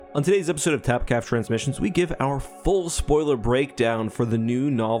On today's episode of Tapcaf Transmissions, we give our full spoiler breakdown for the new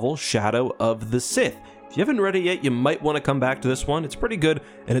novel Shadow of the Sith. If you haven't read it yet, you might want to come back to this one. It's pretty good,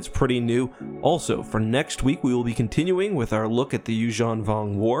 and it's pretty new. Also, for next week, we will be continuing with our look at the Yuuzhan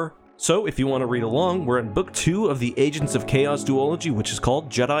Vong War. So, if you want to read along, we're in Book 2 of the Agents of Chaos duology, which is called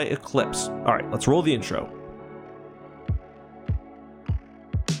Jedi Eclipse. Alright, let's roll the intro.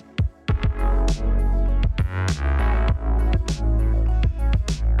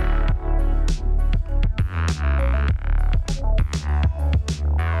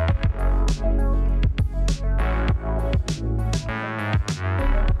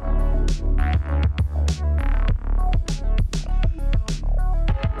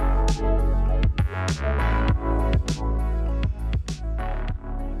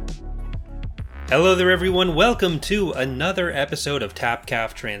 Hello there everyone, welcome to another episode of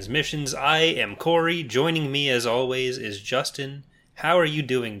Tapcaf Transmissions. I am Corey, joining me as always is Justin. How are you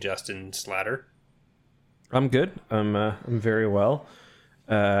doing, Justin Slatter? I'm good, I'm very well.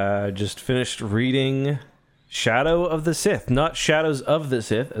 Just finished reading Shadow of the Sith, not Shadows of the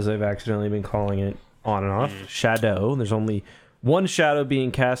Sith, as I've accidentally been calling it on and off. Shadow, there's only one shadow being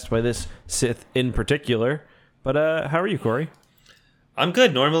cast by this Sith in particular. But how are you, Corey? I'm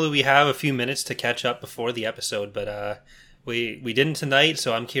good. Normally we have a few minutes to catch up before the episode, but we didn't tonight,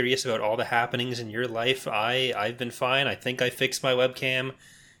 so I'm curious about all the happenings in your life. I've been fine. I think I fixed my webcam,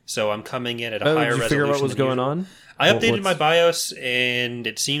 so I'm coming in at a higher resolution. Did you figure out what was going on? I updated my BIOS, and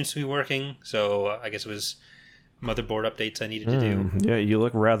it seems to be working, so I guess it was motherboard updates I needed to do. Yeah, you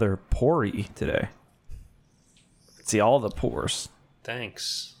look rather pory today. See all the pores.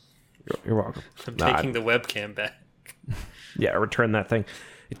 Thanks. You're welcome. I'm taking the webcam back. Yeah, return that thing.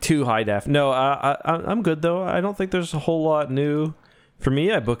 Too high def. No, I'm good though. I don't think there's a whole lot new for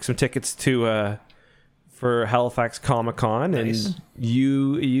me. I booked some tickets to for Halifax Comic Con, nice. And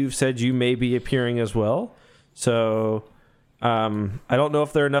you've said you may be appearing as well. So I don't know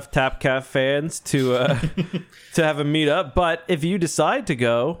if there are enough Tapcaf fans to to have a meetup. But if you decide to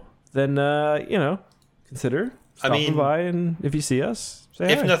go, then consider stopping by, and if you see us.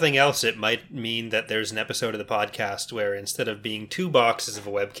 If nothing else, it might mean that there's an episode of the podcast where instead of being two boxes of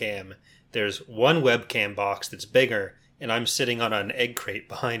a webcam, there's one webcam box that's bigger, and I'm sitting on an egg crate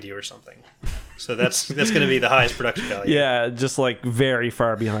behind you or something. So that's going to be the highest production value. Yeah, just like very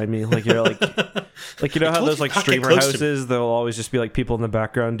far behind me. Like you're like you know how those like streamer houses, there'll always just be like people in the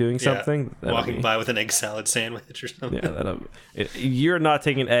background doing something. Walking by with an egg salad sandwich or something. Yeah, you're not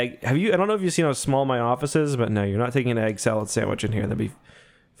taking egg. Have you? I don't know if you've seen how small my office is, but no, you're not taking an egg salad sandwich in here. That'd be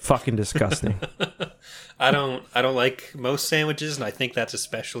fucking disgusting. I don't like most sandwiches, and I think that's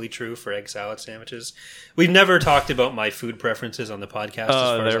especially true for egg salad sandwiches. We've never talked about my food preferences on the podcast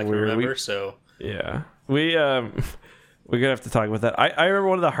as far as I can remember. So yeah, we're gonna have to talk about that. I remember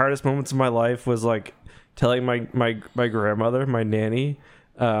one of the hardest moments of my life was like telling my grandmother, my nanny,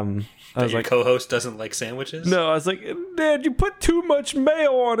 I was like, co-host doesn't like sandwiches. No, I was like, Dad, you put too much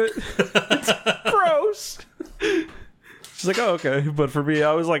mayo on it. It's gross. She's like, oh, okay. But for me,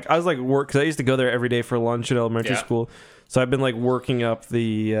 I was like work, because I used to go there every day for lunch in elementary school. So I've been like working up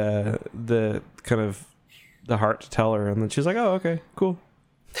the kind of the heart to tell her, and then she's like, oh, okay, cool.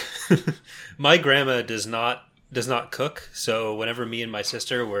 My grandma does not cook, so whenever me and my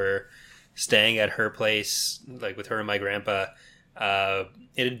sister were staying at her place, like with her and my grandpa,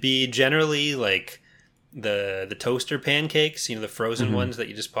 it'd be generally like the toaster pancakes, the frozen ones that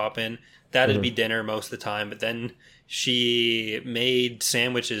you just pop in. That'd be dinner most of the time, but then she made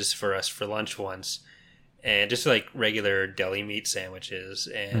sandwiches for us for lunch once, and just like regular deli meat sandwiches.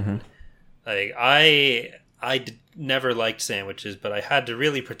 And like I never liked sandwiches, but I had to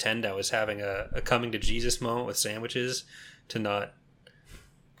really pretend I was having a coming to Jesus moment with sandwiches to not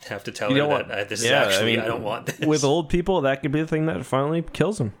have to tell her that this is actually, I don't want this. With old people, that could be the thing that finally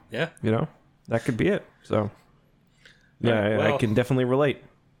kills them. Yeah. That could be it. So yeah, I can definitely relate.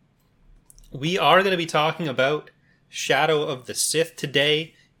 We are going to be talking about Shadow of the Sith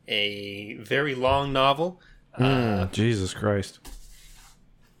today, a very long novel. Jesus Christ.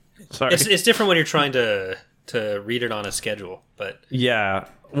 Sorry. It's different when you're trying to read it on a schedule, but... Yeah.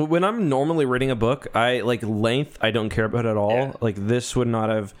 When I'm normally reading a book, length, I don't care about at all. Yeah. Like, this would not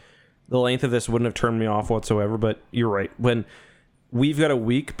have... The length of this wouldn't have turned me off whatsoever, but you're right. When we've got a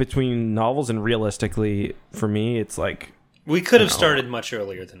week between novels, and realistically, for me, it's like... We could have started much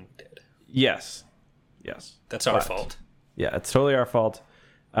earlier than we did. Yes. That's our fault. Yeah, it's totally our fault.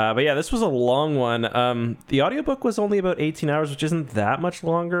 But yeah, this was a long one. The audiobook was only about 18 hours, which isn't that much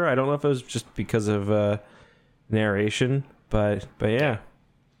longer. I don't know if it was just because of narration, but yeah.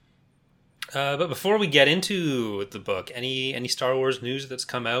 But before we get into the book, any Star Wars news that's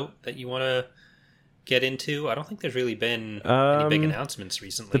come out that you want to get into? I don't think there's really been any big announcements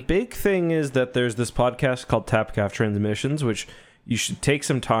recently. The big thing is that there's this podcast called Tapcaf Transmissions, which you should take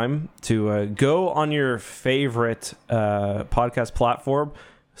some time to go on your favorite podcast platform,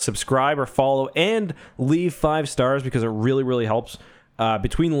 subscribe or follow, and leave 5 stars because it really, really helps.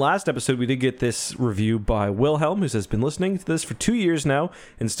 Between last episode, we did get this review by Wilhelm, who says, been listening to this for 2 years now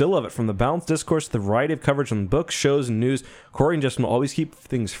and still love it. From the balanced discourse to the variety of coverage on books, shows, and news, Corey and Justin will always keep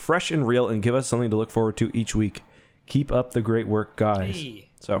things fresh and real and give us something to look forward to each week. Keep up the great work, guys. Hey,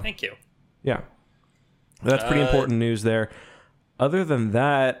 so, thank you. Yeah. That's pretty important news there. Other than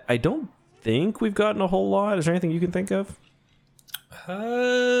that, I don't think we've gotten a whole lot. Is there anything you can think of?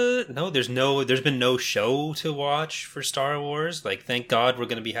 No, there's been no show to watch for Star Wars. Like, thank God we're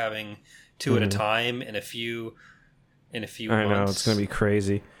going to be having 2 at a time in a few months. I know, it's going to be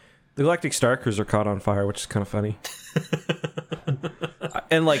crazy. The Galactic Star Cruiser caught on fire, which is kind of funny.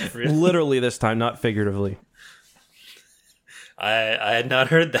 And like, really? Literally this time, not figuratively. I had not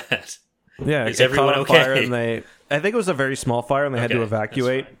heard that. Yeah, is everyone okay? Fire and I think it was a very small fire and they had to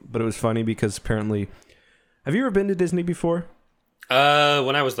evacuate, but it was funny because apparently... Have you ever been to Disney before?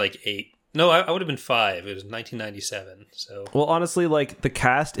 When I was like 8. No, I would have been 5. It was 1997. So, well, honestly, like the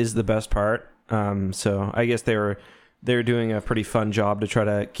cast is the best part. So I guess they're doing a pretty fun job to try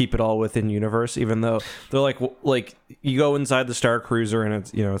to keep it all within universe. Even though they're like you go inside the Star Cruiser and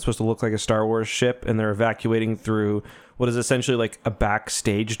it's it's supposed to look like a Star Wars ship, and they're evacuating through what is essentially like a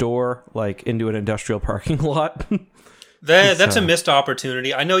backstage door, like into an industrial parking lot. That's a missed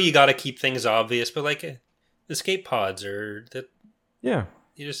opportunity. I know you got to keep things obvious, but like escape pods or that. Yeah.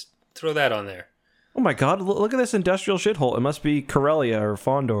 You just throw that on there. Oh my god, look at this industrial shithole. It must be Corellia or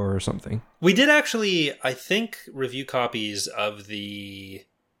Fondor or something. We did actually, I think, review copies of the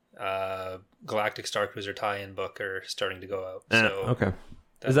Galactic Star Cruiser tie-in book are starting to go out. So okay.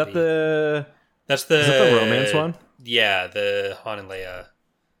 Is that the romance one? Yeah, the Han and Leia.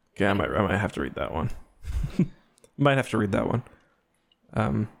 Okay, I might have to read that one. Might have to read that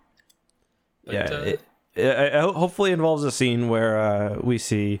one. It hopefully involves a scene where we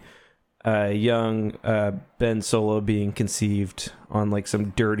see young Ben Solo being conceived on like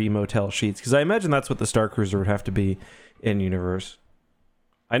some dirty motel sheets, because I imagine that's what the Star Cruiser would have to be in universe.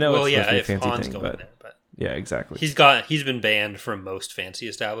 I know it's supposed to be a fancy Han's thing, but yeah, exactly. He's been banned from most fancy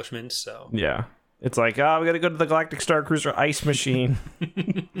establishments, so yeah, it's like we gotta go to the Galactic Star Cruiser ice machine.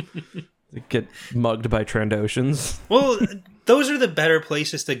 Get mugged by Trandoshans. Well, those are the better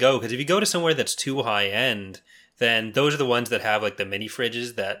places to go, because if you go to somewhere that's too high end, then those are the ones that have like the mini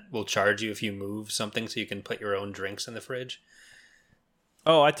fridges that will charge you if you move something, so you can put your own drinks in the fridge.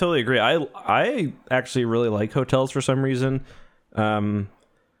 Oh, I totally agree. I actually really like hotels for some reason.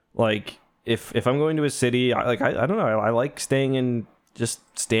 Like if I'm going to a city, I don't know, I like staying in just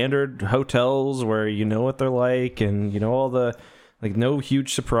standard hotels where you know what they're like and you know all the like no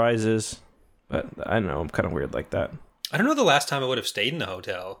huge surprises. But I don't know, I'm kind of weird like that. I don't know the last time I would have stayed in a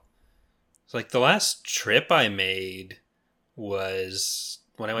hotel. It's like the last trip I made was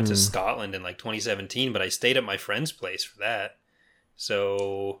when I went to Scotland in like 2017, but I stayed at my friend's place for that.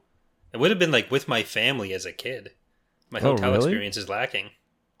 So it would have been like with my family as a kid. My hotel experience is lacking.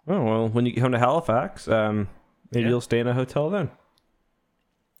 Oh, well, when you come to Halifax, maybe you'll stay in a hotel then.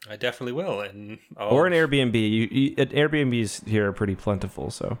 I definitely will. Or an Airbnb. Airbnbs here are pretty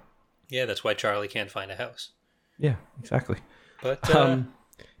plentiful, so. Yeah, that's why Charlie can't find a house. Yeah, exactly. But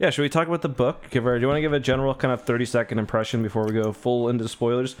should we talk about the book? Do you want to give a general kind of 30-second impression before we go full into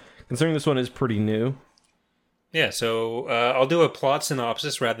spoilers? Considering this one is pretty new. Yeah, so I'll do a plot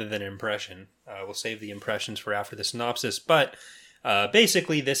synopsis rather than an impression. We'll save the impressions for after the synopsis. But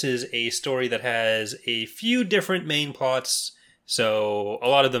basically, this is a story that has a few different main plots. So a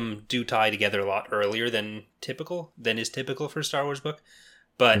lot of them do tie together a lot earlier than is typical for a Star Wars book.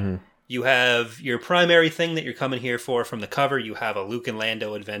 But you have your primary thing that you're coming here for from the cover. You have a Luke and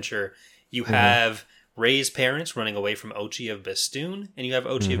Lando adventure. You have Rey's parents running away from Ochi of Bestoon. And you have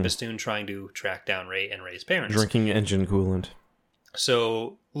Ochi of Bestoon trying to track down Rey and Rey's parents. Drinking engine coolant.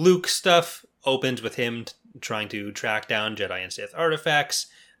 So Luke's stuff opens with him trying to track down Jedi and Sith artifacts.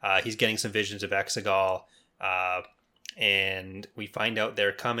 He's getting some visions of Exegol. And we find out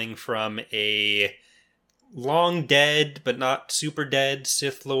they're coming from a long dead, but not super dead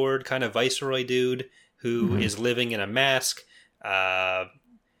Sith Lord kind of Viceroy dude who is living in a mask.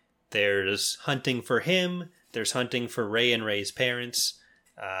 There's hunting for him. There's hunting for Rey and Rey's parents.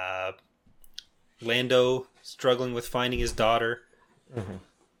 Lando struggling with finding his daughter.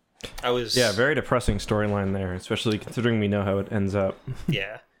 Very depressing storyline there, especially considering we know how it ends up.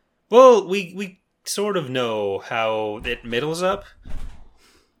 Yeah. Well, we sort of know how it middles up.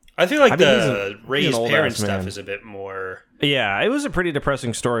 I feel like the Rey's parent stuff is a bit more... Yeah, it was a pretty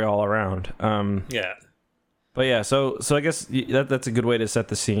depressing story all around. Yeah. But yeah, so I guess that's a good way to set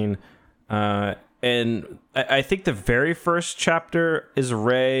the scene. And I think the very first chapter is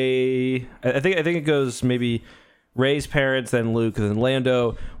Rey. I think it goes maybe Rey's parents, then Luke, and then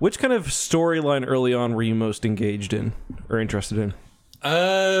Lando. Which kind of storyline early on were you most engaged in or interested in?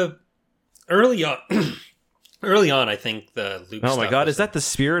 Early on, I think the Luke. Oh my God, is that the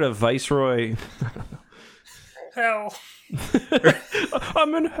spirit of Viceroy? Hell.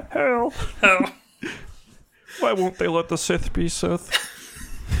 I'm in hell. Hell. Why won't they let the Sith be Sith?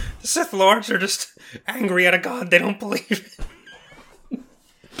 The Sith Lords are just angry at a god they don't believe in.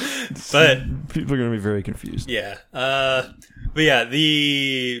 But people are going to be very confused. Yeah. But yeah,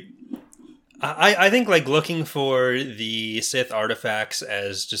 I think like looking for the Sith artifacts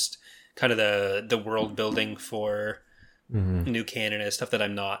as just kind of the world building for new canon and stuff that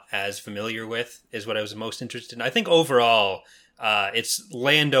I'm not as familiar with is what I was most interested in. I think overall, it's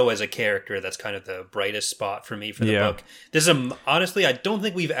Lando as a character that's kind of the brightest spot for me for the book. This is honestly, I don't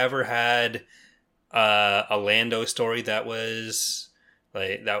think we've ever had a Lando story that was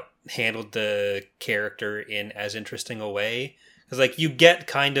like that handled the character in as interesting a way. Because like you get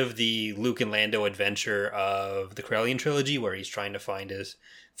kind of the Luke and Lando adventure of the Corellian trilogy, where he's trying to find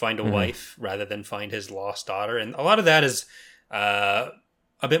a wife rather than find his lost daughter, and a lot of that is a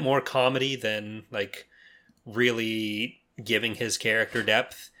bit more comedy than like really giving his character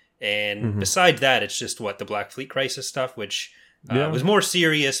depth. And besides that, it's just the Black Fleet Crisis stuff, which was more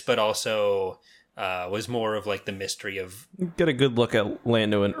serious, but also was more of like the mystery of... Get a good look at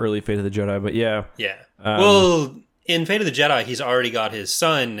Lando in early Fate of the Jedi, but yeah. Yeah. Well, in Fate of the Jedi, he's already got his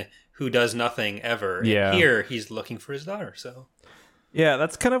son who does nothing ever. Yeah. And here, he's looking for his daughter, so... Yeah,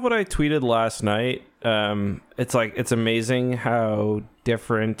 that's kind of what I tweeted last night. It's amazing how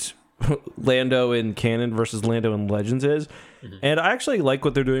different Lando in canon versus Lando in Legends is. And I actually like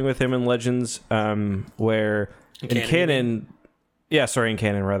what they're doing with him in Legends, where in canon... Yeah, sorry, in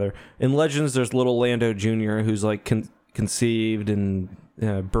canon, rather. In Legends, there's little Lando Jr., who's like conceived and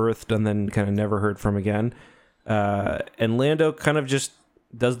birthed and then kind of never heard from again. And Lando kind of just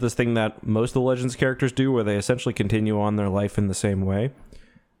does this thing that most of the Legends characters do, where they essentially continue on their life in the same way.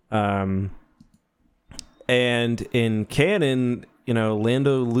 And in canon,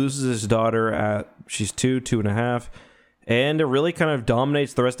 Lando loses his daughter she's 2.5, and it really kind of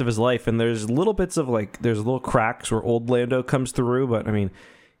dominates the rest of his life. And there's little bits of there's little cracks where old Lando comes through, but I mean,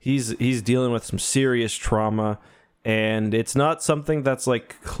 he's dealing with some serious trauma. And it's not something that's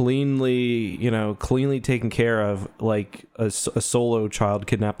cleanly taken care of like a solo child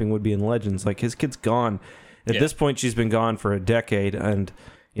kidnapping would be in Legends. Like his kid's gone. At this point, she's been gone for a decade, and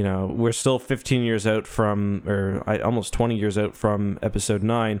we're still 15 years out from, or almost 20 years out from Episode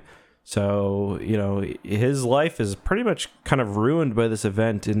 9. So his life is pretty much kind of ruined by this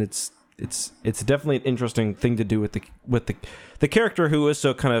event, and it's definitely an interesting thing to do with the character who is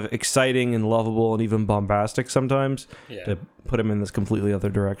so kind of exciting and lovable and even bombastic sometimes, to put him in this completely other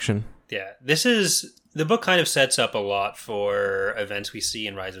direction. Yeah, the book kind of sets up a lot for events we see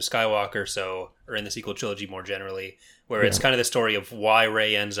in Rise of Skywalker, or in the sequel trilogy more generally, where it's kind of the story of why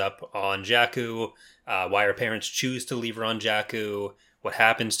Rey ends up on Jakku, why her parents choose to leave her on Jakku, what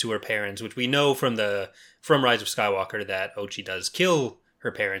happens to her parents, which we know from Rise of Skywalker that Ochi does kill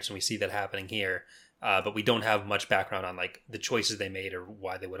her parents, and we see that happening here. But we don't have much background on the choices they made or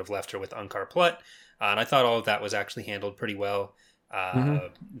why they would have left her with Unkar Plutt. And I thought all of that was actually handled pretty well.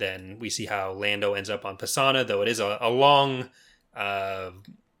 Then we see how Lando ends up on Pasaana, though it is a long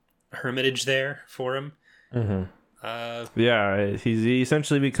hermitage there for him. He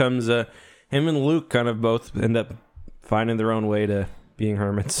essentially becomes him and Luke kind of both end up finding their own way to being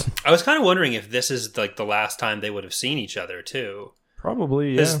hermits. I was kind of wondering if this is the last time they would have seen each other too.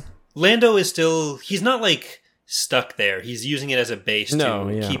 Probably, yeah. Lando is still... He's not, stuck there. He's using it as a base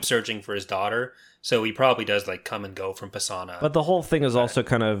to keep searching for his daughter. So he probably does, come and go from Pasaana. But the whole thing is also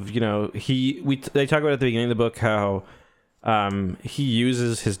kind of, they talk about at the beginning of the book how he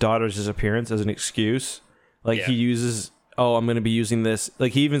uses his daughter's disappearance as an excuse. He uses, I'm going to be using this...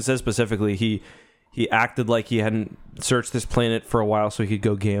 he even says specifically, he acted like he hadn't searched this planet for a while so he could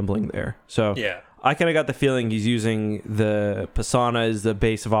go gambling there. So... Yeah. I kind of got the feeling he's using the Pasaana as the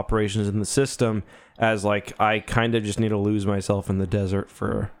base of operations in the system as I kind of just need to lose myself in the desert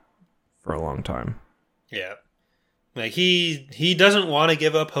for a long time. Yeah. He doesn't want to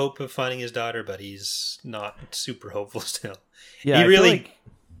give up hope of finding his daughter, but he's not super hopeful still. Yeah, he really...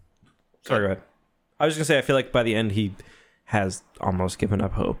 Sorry, go ahead. I was going to say, I feel like by the end he has almost given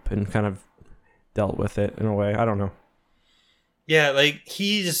up hope and kind of dealt with it in a way. I don't know. Yeah, like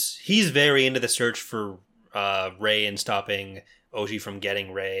he's very into the search for Rey and stopping Oji from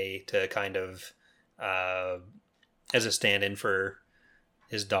getting Rey to kind of as a stand-in for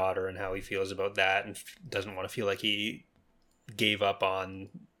his daughter and how he feels about that, and doesn't want to feel like he gave up on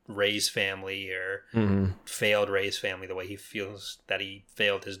Rey's family or failed Rey's family the way he feels that he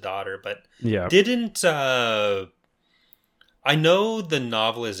failed his daughter. But didn't I know the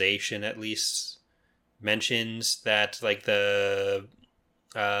novelization at least mentions that like the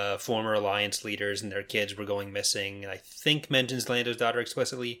former Alliance leaders and their kids were going missing. I think mentions Lando's daughter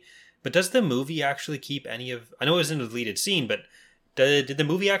explicitly. But does the movie actually keep any of... I know it was in a deleted scene, but did the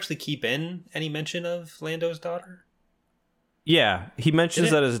movie actually keep in any mention of Lando's daughter? Yeah, he mentions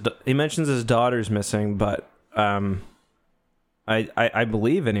his daughter's missing, but I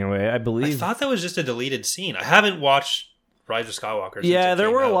believe anyway. I thought that was just a deleted scene. I haven't watched Rise of Skywalker since Yeah,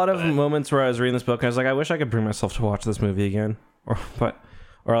 there were a lot of but... moments where I was reading this book and I was like, I wish I could bring myself to watch this movie again. Or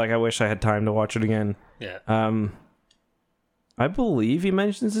like I wish I had time to watch it again. Yeah. I believe he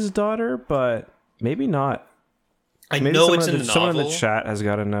mentions his daughter, but maybe not. Maybe know it's in the novel. Someone in the chat has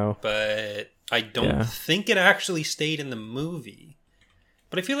got to know. But I don't think it actually stayed in the movie.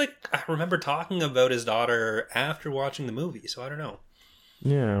 But I feel like I remember talking about his daughter after watching the movie, so I don't know.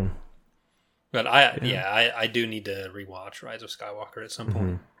 Yeah. But I do need to rewatch Rise of Skywalker at some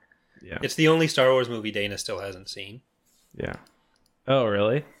point. Yeah. It's the only Star Wars movie Dana still hasn't seen. Yeah. Oh,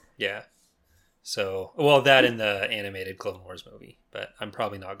 really? Yeah. So, well, that in the animated Clone Wars movie, but I'm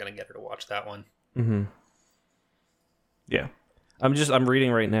probably not going to get her to watch that one. Mm-hmm. Yeah. I'm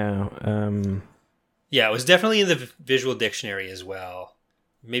reading right now. Yeah, it was definitely in the visual dictionary as well.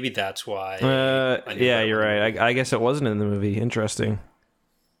 Maybe that's why. Yeah, you're right. I guess it wasn't in the movie. Interesting.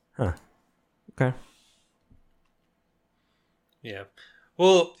 Huh. Okay. Yeah.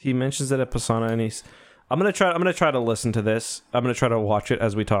 Well, he mentions it at Pisana, and I'm gonna try to listen to this. I'm gonna try to watch it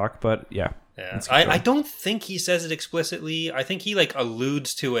as we talk. But yeah. I don't think he says it explicitly. I think he like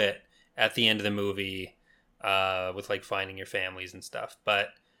alludes to it at the end of the movie, with like finding your families and stuff. But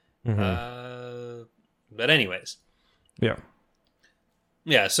anyways. Yeah.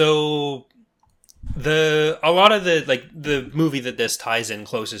 Yeah. So a lot of the movie that this ties in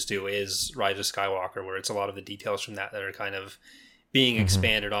closest to is Rise of Skywalker, where it's a lot of the details from that are kind of being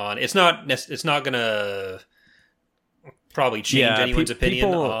expanded on. It's not gonna probably change anyone's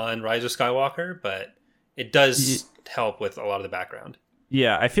opinion on Rise of Skywalker, but it does help with a lot of the background.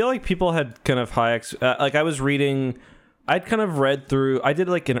 Yeah, I feel like people had kind of high like I was reading. I'd kind of read through. I did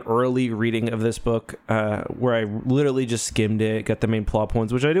like an early reading of this book, where I literally just skimmed it, got the main plot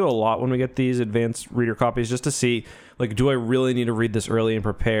points, which I do a lot when we get these advanced reader copies, just to see like, do I really need to read this early and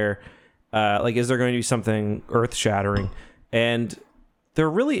prepare? Like, is there going to be something earth shattering? And there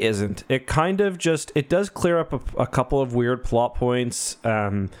really isn't. It kind of just it does clear up a couple of weird plot points,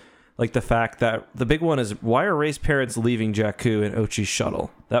 like the fact that the big one is why are Rey's parents leaving Jakku in Ochi's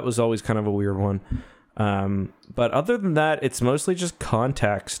shuttle? That was always kind of a weird one. But other than that, it's mostly just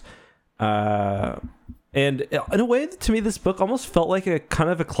context. And in a way, to me, this book almost felt like a kind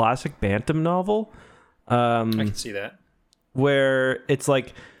of a classic Bantam novel. I can see that. Where it's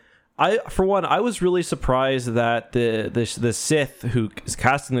like, for one, I was really surprised that the Sith who is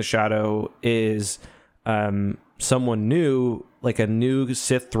casting the shadow is someone new, like a new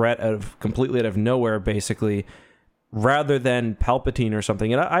Sith threat completely out of nowhere, basically, rather than Palpatine or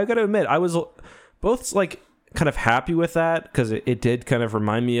something. And I got to admit, I was both like kind of happy with that, because it did kind of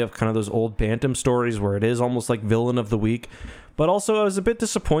remind me of kind of those old Bantam stories where it is almost like villain of the week. But also I was a bit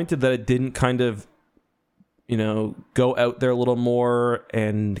disappointed that it didn't kind of, go out there a little more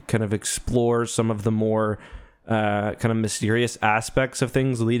and kind of explore some of the more kind of mysterious aspects of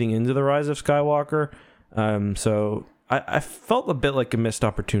things leading into the Rise of Skywalker. So I felt a bit like a missed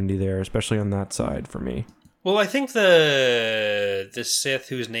opportunity there, especially on that side for me. Well, I think the Sith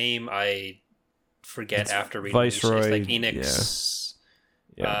whose name I forget after reading Viceroy, it's like Enix.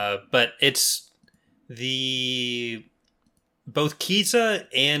 Yeah. But it's both Kiza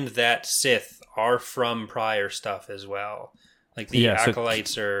and that Sith are from prior stuff as well. Like the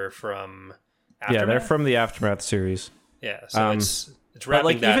Acolytes are from Aftermath? Yeah, they're from the Aftermath series. Yeah, so it's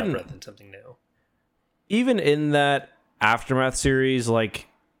wrapping that up rather than something new. Even in that Aftermath series,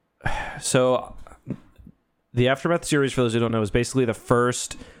 so the Aftermath series, for those who don't know, is basically the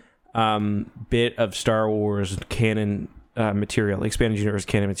first bit of Star Wars canon material, expanded universe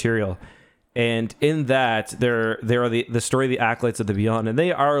canon material. And in that, there are the story of the Acolytes of the Beyond, and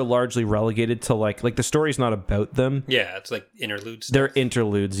they are largely relegated to like the story's not about them. Yeah, it's like interludes. They're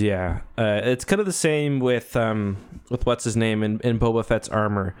interludes, yeah. It's kind of the same with what's his name in Boba Fett's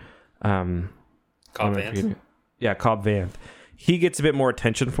armor. Cobb Vanth. Yeah, Cobb Vanth. He gets a bit more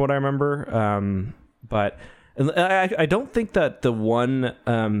attention from what I remember. But I don't think that the one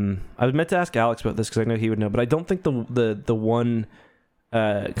I was meant to ask Alex about this because I know he would know, but I don't think the one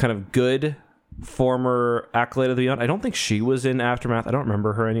kind of good former Acolyte of the Beyond, I don't think she was in Aftermath. I don't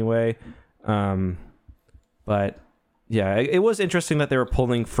remember her anyway. But yeah, it was interesting that they were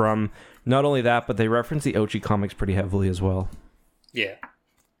pulling from not only that, but they referenced the Ochi comics pretty heavily as well. Yeah.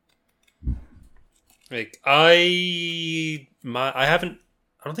 Like I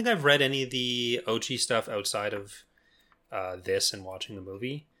don't think I've read any of the Ochi stuff outside of this and watching the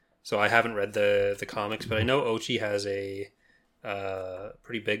movie. So I haven't read the comics, but I know Ochi has a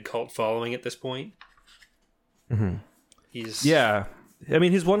pretty big cult following at this point. Mm-hmm. Yeah. I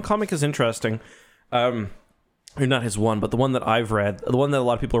mean, his one comic is interesting. Or not his one, but the one that I've read, the one that a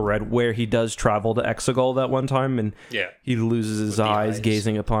lot of people read, where he does travel to Exegol that one time, and he loses his eyes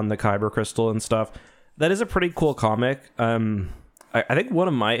gazing upon the Kyber crystal and stuff. That is a pretty cool comic. I think one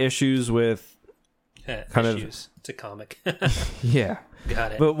of my issues with it's a comic. Yeah.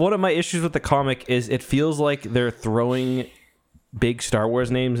 Got it. But one of my issues with the comic is it feels like they're throwing big Star Wars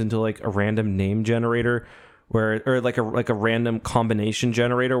names into like a random name generator or like a random combination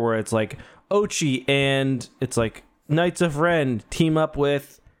generator where it's like Ochi and it's like Knights of Ren team up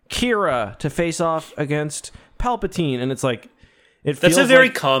with Kira to face off against Palpatine, and it's like that's a very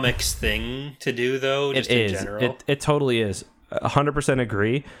comics thing to do, though. Just in general, it totally is. 100%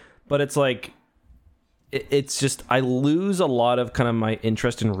 agree, but it's like it's just I lose a lot of kind of my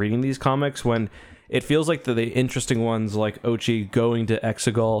interest in reading these comics when it feels like the interesting ones like Ochi going to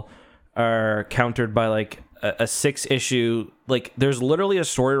Exegol are countered by like a 6-issue. Like there's literally a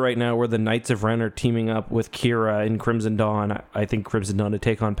story right now where the Knights of Ren are teaming up with Kira in Crimson Dawn. I think Crimson Dawn to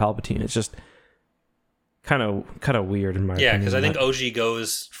take on Palpatine. It's just kind of weird in my opinion. Yeah, because I think Ochi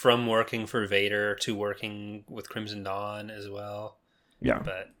goes from working for Vader to working with Crimson Dawn as well. Yeah,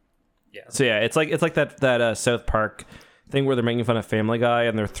 but yeah. So yeah, it's like that South Park thing where they're making fun of Family Guy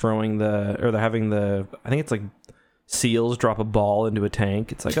and they're having I think it's like seals drop a ball into a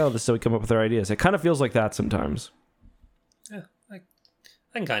tank. It's like, oh, this is how we come up with our ideas. It kind of feels like that sometimes. Yeah, I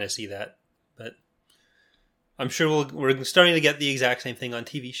can kind of see that, but I'm sure we're starting to get the exact same thing on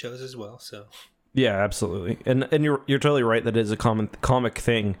TV shows as well. So yeah, absolutely, and you're totally right that it is a common comic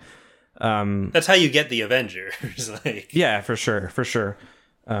thing. That's how you get the Avengers. Like, yeah, for sure.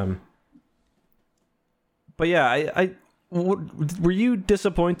 But yeah, were you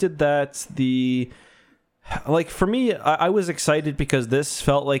disappointed that for me, I was excited because this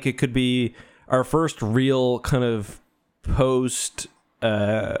felt like it could be our first real kind of post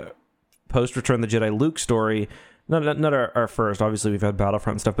Return of the Jedi Luke story. Not our first, obviously we've had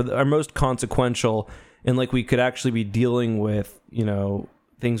Battlefront and stuff, but our most consequential, and like we could actually be dealing with,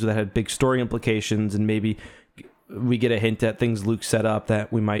 things that had big story implications, and maybe we get a hint at things Luke set up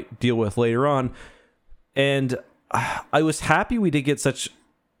that we might deal with later on. And I was happy we did get such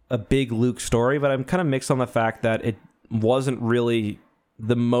a big Luke story, but I'm kind of mixed on the fact that it wasn't really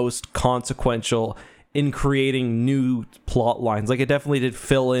the most consequential in creating new plot lines. Like it definitely did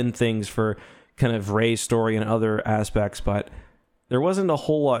fill in things for kind of Rey's story and other aspects, but there wasn't a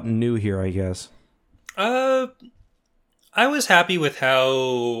whole lot new here, I guess. I was happy with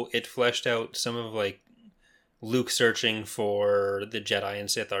how it fleshed out some of like Luke searching for the Jedi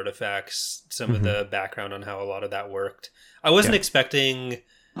and Sith artifacts, some of the background on how a lot of that worked. I wasn't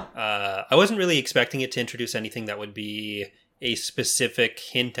really expecting it to introduce anything that would be a specific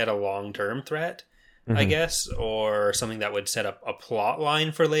hint at a long-term threat, I guess, or something that would set up a plot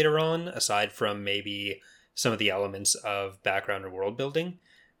line for later on, aside from maybe some of the elements of background or world building.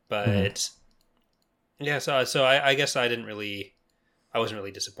 But yeah, so I guess I wasn't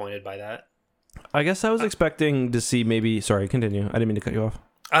really disappointed by that. I guess I was expecting to see maybe... Sorry, continue. I didn't mean to cut you off.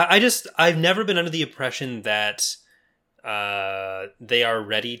 I've never been under the impression that they are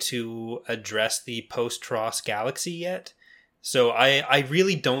ready to address the post-Tross galaxy yet. So I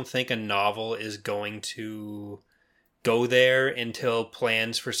really don't think a novel is going to go there until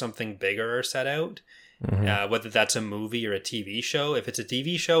plans for something bigger are set out. Whether that's a movie or a TV show. If it's a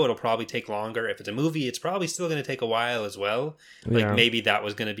TV show, it'll probably take longer. If it's a movie, it's probably still going to take a while as well. Like maybe that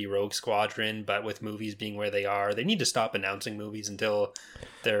was going to be Rogue Squadron, but with movies being where they are, they need to stop announcing movies until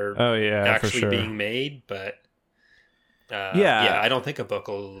they're actually being made. But I don't think a book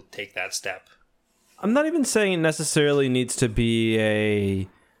will take that step. I'm not even saying it necessarily needs to be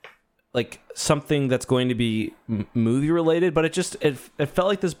like something that's going to be movie related, but it felt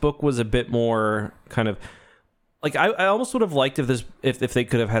like this book was a bit more kind of like I almost would have liked if they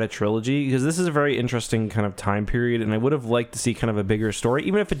could have had a trilogy, because this is a very interesting kind of time period, and I would have liked to see kind of a bigger story,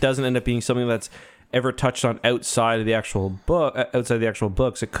 even if it doesn't end up being something that's ever touched on outside of the actual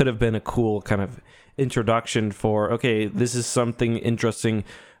books. It could have been a cool kind of introduction for, okay, this is something interesting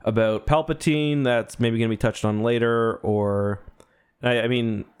about Palpatine that's maybe going to be touched on later, or I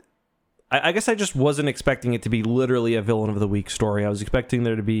mean, I guess I just wasn't expecting it to be literally a villain of the week story. I was expecting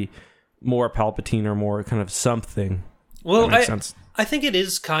there to be more Palpatine or more kind of something. Well, I think it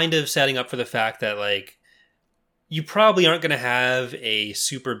is kind of setting up for the fact that, like, you probably aren't going to have a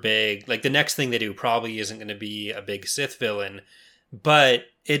super big, like, the next thing they do probably isn't going to be a big Sith villain, but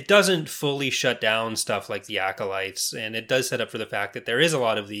it doesn't fully shut down stuff like the Acolytes, and it does set up for the fact that there is a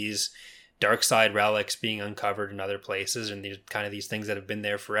lot of these dark side relics being uncovered in other places, and these kind of these things that have been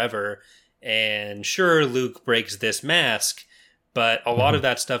there forever. And sure, Luke breaks this mask, but a lot of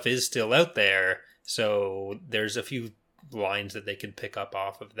that stuff is still out there, so there's a few lines that they could pick up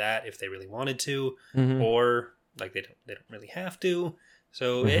off of that if they really wanted to, or like they don't really have to.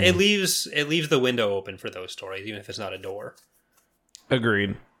 So it leaves the window open for those stories, even if it's not a door.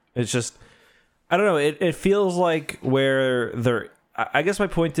 Agreed. It's just, I don't know. It feels like where they're. I guess my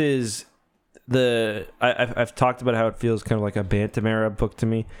point is I've talked about how it feels kind of like a Bantam era book to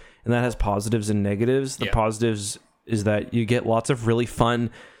me, and that has positives and negatives. The positives is that you get lots of really fun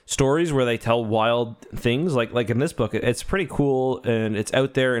stories where they tell wild things, like in this book. It's pretty cool, and it's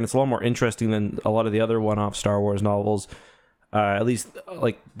out there, and it's a lot more interesting than a lot of the other one-off Star Wars novels. At least,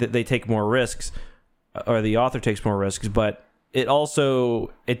 like, they take more risks, or the author takes more risks, but it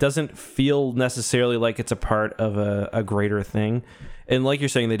doesn't feel necessarily like it's a part of a greater thing. And like you're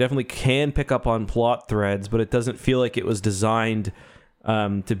saying, they definitely can pick up on plot threads, but it doesn't feel like it was designed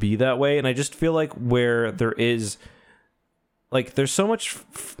to be that way. And I just feel like where there is, like, there's so much,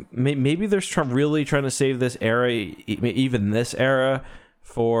 maybe they're really trying to save this era, even this era,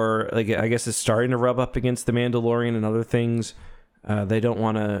 for, like, I guess it's starting to rub up against The Mandalorian and other things. They don't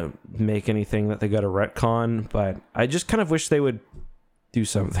want to make anything that they got to retcon, but I just kind of wish they would do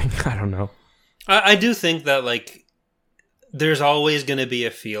something. I don't know. I do think that, like, there's always going to be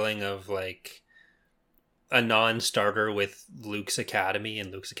a feeling of, like, a non-starter with Luke's Academy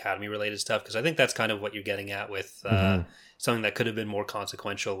and Luke's Academy related stuff, because I think that's kind of what you're getting at with something that could have been more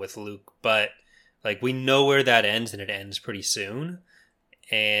consequential with Luke. But, like, we know where that ends, and it ends pretty soon.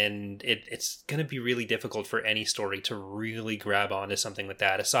 And it's going to be really difficult for any story to really grab onto something like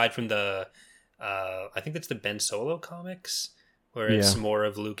that, aside from the, I think that's the Ben Solo comics, where it's more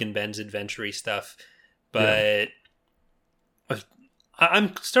of Luke and Ben's adventure-y stuff. But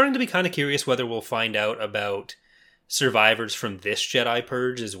I'm starting to be kind of curious whether we'll find out about survivors from this Jedi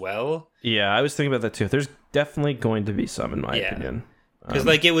Purge as well. Yeah, I was thinking about that too. There's definitely going to be some, in my opinion. Because,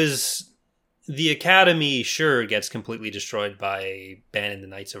 like, it was... The Academy, sure, gets completely destroyed by Ben and the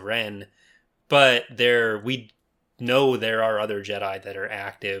Knights of Ren, but we know there are other Jedi that are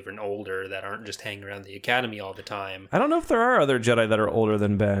active and older that aren't just hanging around the Academy all the time. I don't know if there are other Jedi that are older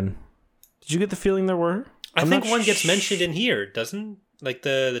than Ben. Did you get the feeling there were? I think one gets mentioned in here, doesn't? Like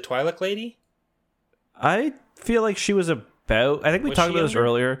the Twi'lek lady? I feel like she was about... I think we talked about this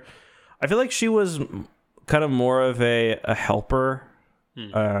earlier. I feel like she was kind of more of a helper.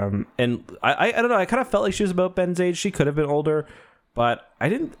 And I don't know, I kind of felt like she was about Ben's age. She could have been older, but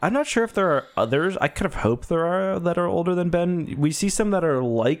I'm not sure if there are others. I kind of hope there are that are older than Ben. We see some that are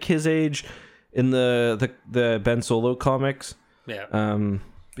like his age in the Ben Solo comics.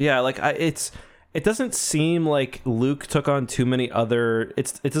 It doesn't seem like Luke took on too many other...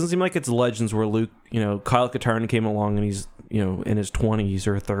 It doesn't seem like it's Legends where Luke, Kyle Katarn came along and he's, in his 20s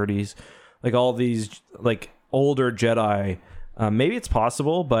or 30s. Like, all these, like, older Jedi... maybe it's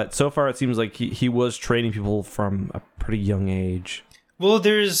possible, but so far it seems like he was training people from a pretty young age. Well,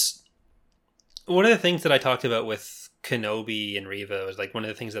 there's... One of the things that I talked about with Kenobi and Reva was, like, one of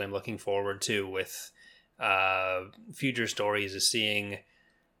the things that I'm looking forward to with future stories is seeing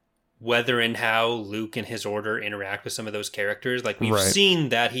whether and how Luke and his order interact with some of those characters. Like, we've seen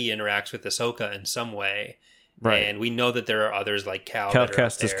that he interacts with Ahsoka in some way. Right. And we know that there are others like Cal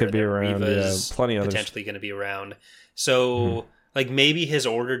Kestis could be around. Plenty others. Potentially going to be around. So, like, maybe his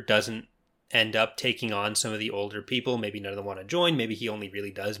order doesn't end up taking on some of the older people. Maybe none of them want to join. Maybe he only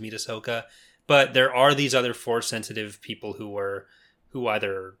really does meet Ahsoka. But there are these other Force-sensitive people who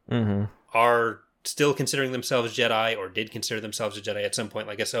either are still considering themselves Jedi or did consider themselves a Jedi at some point,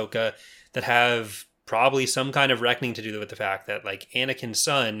 like Ahsoka, that have probably some kind of reckoning to do with the fact that, like, Anakin's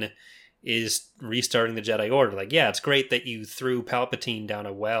son is restarting the Jedi Order. Like, yeah, it's great that you threw Palpatine down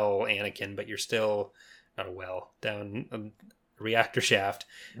a well, Anakin, but you're still not a well, down a reactor shaft,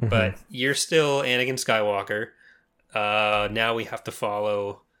 but you're still Anakin Skywalker. Now we have to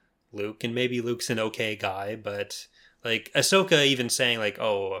follow Luke, and maybe Luke's an okay guy, but like Ahsoka even saying like,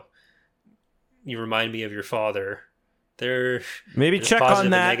 "Oh, you remind me of your father." There's check positive on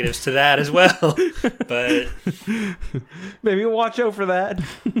and that. negatives to that as well, but maybe watch out for that.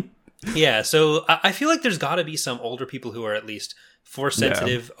 yeah. So I feel like there's got to be some older people who are at least force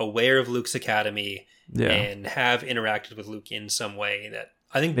sensitive, aware of Luke's academy, and have interacted with Luke in some way. That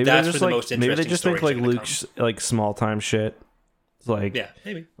I think that's where the most interesting. Maybe they just think like Luke's like small time shit. It's like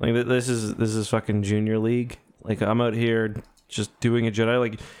maybe like this is fucking Junior League. Like I'm out here just doing a Jedi.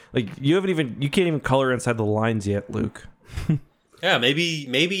 Like you can't even color inside the lines yet, Luke. Yeah,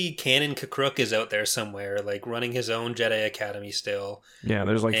 maybe Canon Kakruk is out there somewhere, like running his own Jedi Academy still. Yeah,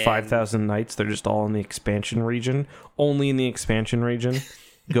 there's like 5,000 knights. They're just all in the expansion region. Only in the expansion region.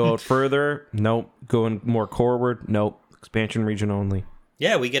 Go out further, nope. Going more forward, nope. Expansion region only.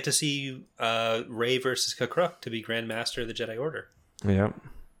 Yeah, we get to see Rey versus Kakruk to be Grand Master of the Jedi Order. Yeah.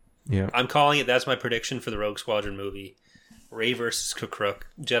 I'm calling it. That's my prediction for the Rogue Squadron movie. Rey versus Kakruk,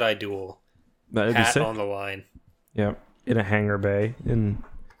 Jedi duel. That'd hat be sick. On the line. Yeah, in a hangar bay, and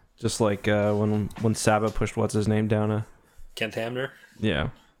just like when Saba pushed what's his name down Kent Hamner. Yeah.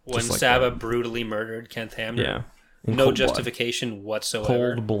 When like Saba brutally murdered Kent Hamner. Yeah. No justification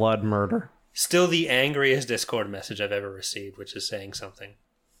whatsoever. Cold blood murder. Still the angriest Discord message I've ever received, which is saying something.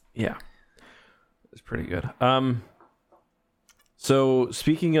 Yeah. It's pretty good. So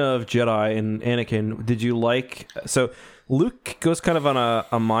speaking of Jedi and Anakin, did you like... So Luke goes kind of on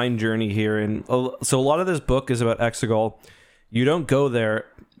a mind journey here, and so a lot of this book is about Exegol. You don't go there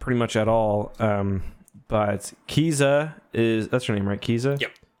pretty much at all, but Kiza is... That's her name, right? Kiza?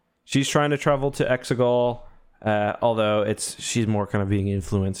 Yep. She's trying to travel to Exegol, although she's more kind of being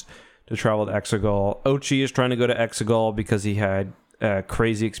influenced to travel to Exegol. Ochi is trying to go to Exegol because he had a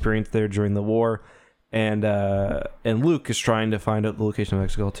crazy experience there during the war. And Luke is trying to find out the location of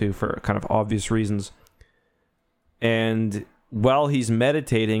Exegol too, for kind of obvious reasons. And while he's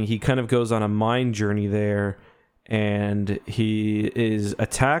meditating, he kind of goes on a mind journey there, and he is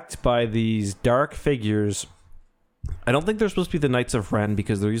attacked by these dark figures. I don't think they're supposed to be the Knights of Ren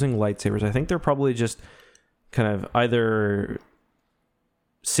because they're using lightsabers. I think they're probably just kind of either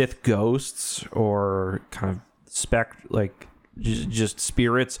Sith ghosts or kind of just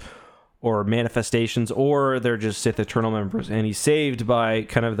spirits or manifestations, or they're just Sith Eternal members. And he's saved by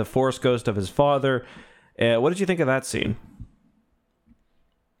kind of the Force ghost of his father. What did you think of that scene?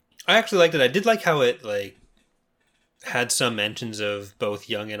 I actually liked it. I did like how it had some mentions of both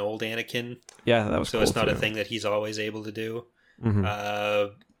young and old Anakin. Yeah, that was so cool it's not too. a thing that he's always able to do.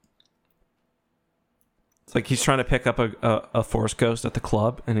 Mm-hmm. It's like he's trying to pick up a Force ghost at the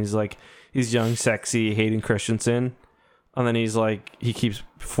club, and he's young, sexy Hayden Christensen. And then he keeps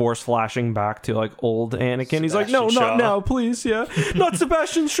force flashing back to like old Anakin. He's like, no, not now, please. Yeah. Not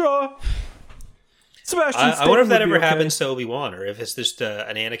Sebastian Shaw. I wonder if that ever happens to Obi-Wan, or if it's just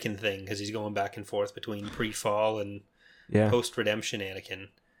an Anakin thing, because he's going back and forth between pre-fall and post-redemption Anakin.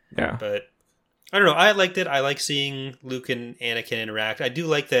 Yeah. But I don't know. I liked it. I like seeing Luke and Anakin interact. I do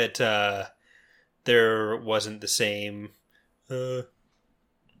like that there wasn't the same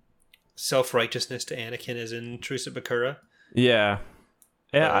self-righteousness to Anakin as in Truce at Bakura. Yeah.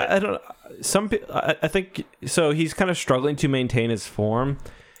 Yeah, I don't... I think... So he's kind of struggling to maintain his form.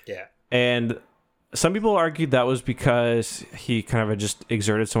 Yeah. And some people argued that was because he kind of just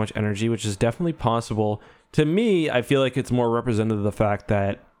exerted so much energy, which is definitely possible. To me, I feel like it's more representative of the fact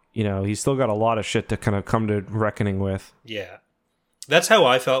that, he's still got a lot of shit to kind of come to reckoning with. Yeah. That's how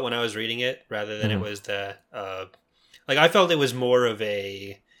I felt when I was reading it, rather than it was the... I felt it was more of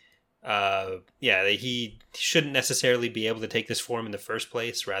a... he shouldn't necessarily be able to take this form in the first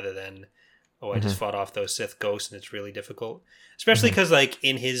place, rather than, I just fought off those Sith ghosts and it's really difficult. Especially because,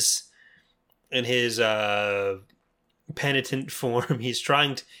 in his penitent form, he's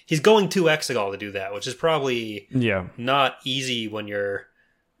going to Exegol to do that, which is probably not easy when you're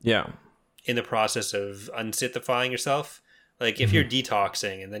in the process of unsithifying yourself. If you're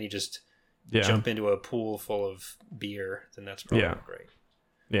detoxing and then you just jump into a pool full of beer, then that's probably not great.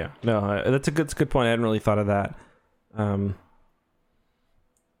 Yeah, no, that's a good point. I hadn't really thought of that. I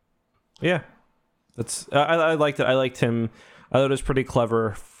liked it. I liked him. I thought it was pretty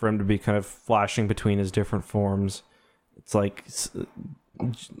clever for him to be kind of flashing between his different forms. It's like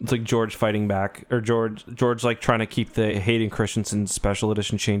George fighting back, or George trying to keep the Hayden Christensen special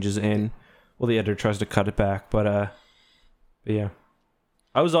edition changes in. Well, the editor tries to cut it back, but yeah.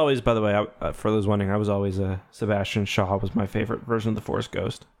 I was always, by the way, for those wondering, I was always Sebastian Shaw was my favorite version of the Force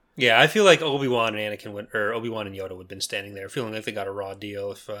Ghost. Yeah, I feel like Obi-Wan and Obi-Wan and Yoda would have been standing there, feeling like they got a raw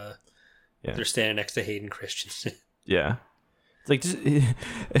deal if they're standing next to Hayden Christensen. Yeah. It's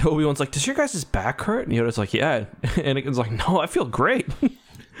like, Obi-Wan's like, does your guys' back hurt? And Yoda's like, yeah. And Anakin's like, no, I feel great.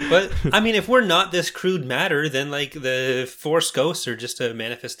 But, I mean, if we're not this crude matter, then, like, the Force Ghosts are just a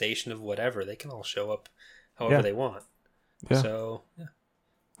manifestation of whatever. They can all show up however they want. Yeah. So,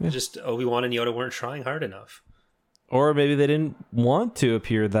 just Obi-Wan and Yoda weren't trying hard enough. Or maybe they didn't want to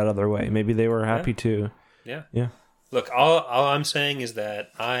appear that other way. Maybe they were happy to. Yeah. Yeah. Look, all I'm saying is that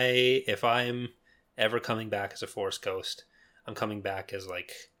if I'm ever coming back as a Force Ghost, I'm coming back as,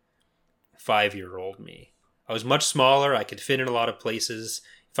 like, 5-year-old me. I was much smaller. I could fit in a lot of places.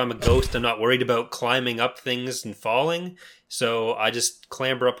 If I'm a ghost, I'm not worried about climbing up things and falling. So I just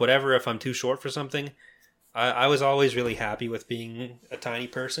clamber up whatever if I'm too short for something. I was always really happy with being a tiny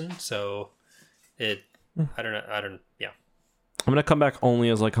person. So I don't know. I'm going to come back only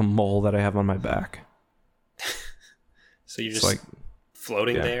as like a mole that I have on my back. So you're just like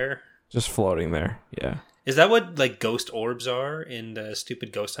floating there? Just floating there. Yeah. Is that what like ghost orbs are in the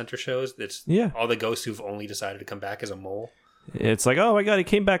stupid Ghost Hunter shows? That's all the ghosts who've only decided to come back as a mole? It's like, oh my god, he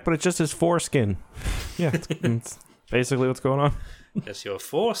came back, but it's just his foreskin. Yeah, it's basically what's going on. That's your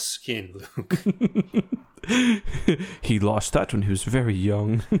foreskin, Luke. He lost that when he was very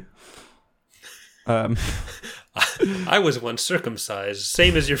young. I was once circumcised,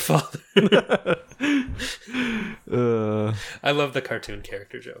 same as your father. I love the cartoon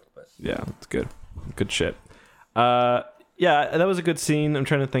character joke, but yeah, it's good. Good shit. Yeah, that was a good scene. I'm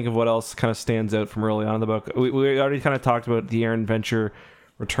trying to think of what else kind of stands out from early on in the book. We already kind of talked about the Aaron Venture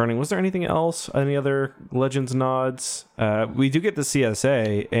returning. Was there anything else? Any other Legends nods? We do get the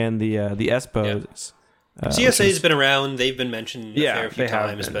CSA and the Espos. Yeah. CSA's been around. They've been mentioned a fair few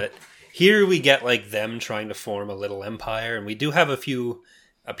times, but here we get like them trying to form a little empire, and we do have a few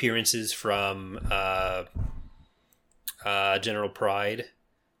appearances from General Pride.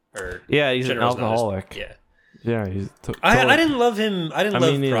 He's an alcoholic. Yeah, he's I didn't love him. I didn't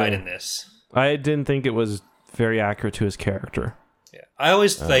love Pride in this. I didn't think it was very accurate to his character. Yeah, I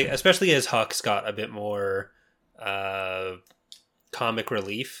always like, especially as Hux got a bit more comic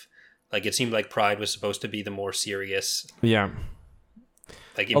relief. Like it seemed like Pride was supposed to be the more serious. Yeah.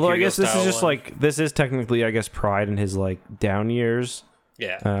 Like although I guess this is just this is technically, I guess, Pride in his like down years.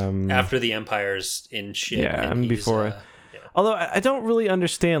 Yeah. After the Empire's in shit. Yeah, and before. Although I don't really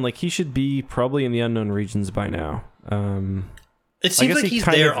understand, like he should be probably in the unknown regions by now. It seems like he's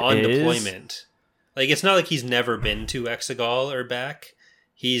there on deployment. Like it's not like he's never been to Exegol or back.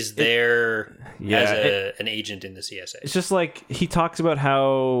 He's there as an agent in the CSA. It's just like he talks about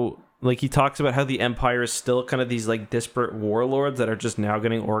how the Empire is still kind of these like disparate warlords that are just now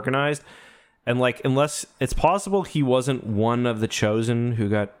getting organized, and like unless it's possible he wasn't one of the chosen who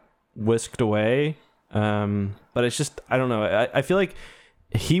got whisked away. But it's just, I don't know. I feel like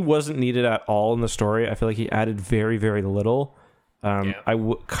he wasn't needed at all in the story. I feel like he added very, very little.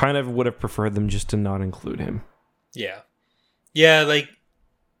 I kind of would have preferred them just to not include him. Yeah. Yeah, like,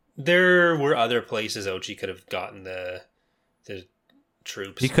 there were other places Ochi could have gotten the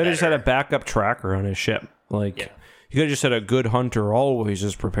troops. He could have just had a backup tracker on his ship. Like, he could have just had a good hunter always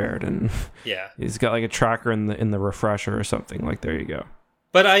is prepared. And he's got like a tracker in the refresher or something. Like, there you go.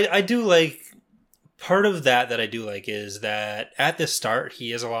 But I do like... Part of that I do like is that at the start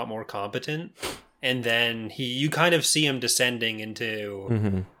he is a lot more competent, and then you kind of see him descending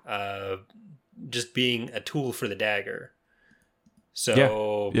into just being a tool for the dagger.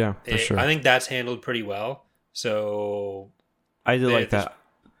 So for sure. I think that's handled pretty well. So I do like that.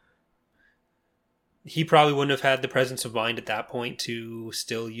 He probably wouldn't have had the presence of mind at that point to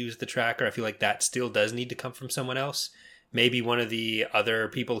still use the tracker. I feel like that still does need to come from someone else. Maybe one of the other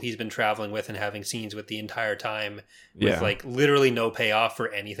people he's been traveling with and having scenes with the entire time with like literally no payoff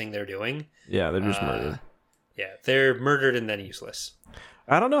for anything they're doing. Yeah, they're just murdered. Yeah, they're murdered and then useless.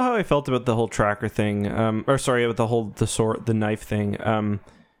 I don't know how I felt about the whole tracker thing. About the knife thing.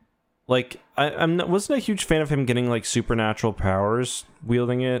 Like wasn't a huge fan of him getting like supernatural powers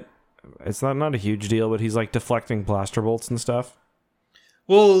wielding it. It's not a huge deal, but he's like deflecting blaster bolts and stuff.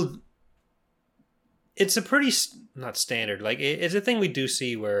 Well, it's a pretty not standard. Like it's a thing we do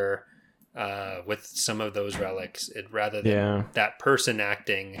see where with some of those relics, rather than that person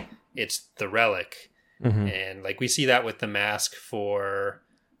acting, it's the relic, and like we see that with the mask for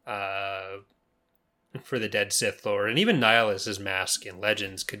the dead Sith Lord, and even Nihilus's mask in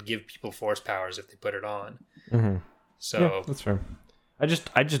Legends could give people force powers if they put it on. So that's fair. I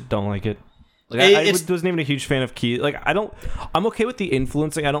just don't like it. Like wasn't even a huge fan of Key. Like I'm okay with the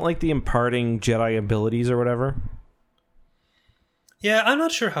influencing. I don't like the imparting Jedi abilities or whatever. Yeah, I'm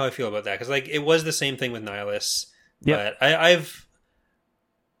not sure how I feel about that because like it was the same thing with Nihilus. Yeah, but I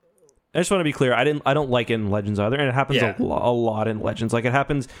just want to be clear. I don't like it in Legends either, and it happens a lot in Legends. Like it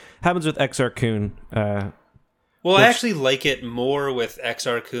happens with Exar Kun. I actually like it more with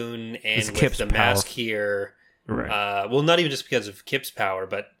Exar Kun and with Kip's the power. mask here. Right. Not even just because of Kip's power,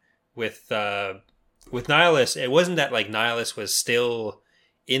 but with Nihilus, it wasn't that like Nihilus was still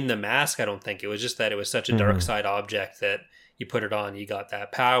in the mask. I don't think it was just that it was such a dark side object that you put it on, you got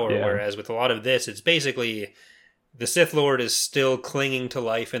that power. Yeah. Whereas with a lot of this, it's basically the Sith Lord is still clinging to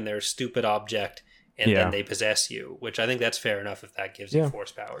life in their stupid object, and then they possess you. Which I think that's fair enough if that gives you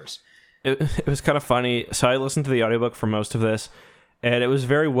Force powers. It was kind of funny. So I listened to the audiobook for most of this, and it was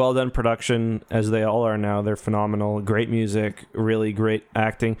very well done production, as they all are now. They're phenomenal. Great music, really great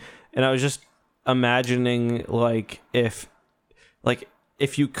acting. And I was just imagining, if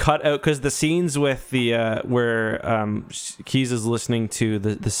you cut out, because the scenes with the where Keyes is listening to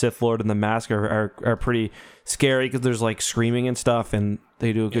the Sith Lord and the mask are pretty scary because there's like screaming and stuff, and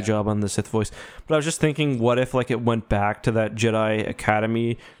they do a good job on the Sith voice. But I was just thinking, what if like it went back to that Jedi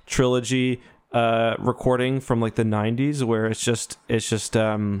Academy trilogy recording from like the 90s, where it's just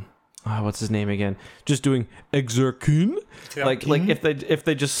what's his name again? Just doing Exar Kun. Like if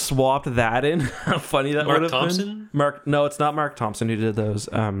they just swapped that in, how funny that would have been. No, it's not Mark Thompson who did those.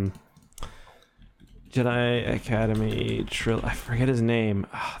 Jedi Academy trilogy. I forget his name.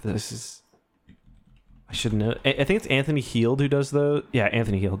 I should know. I think it's Anthony Heald who does those. Yeah,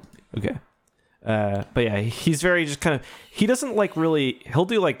 Anthony Heald. Okay. But yeah, he's very just kind of, he doesn't like really, he'll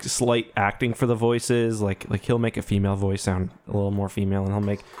do like slight acting for the voices, like he'll make a female voice sound a little more female, and he'll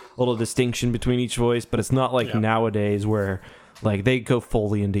make a little distinction between each voice, but it's not like nowadays where like they go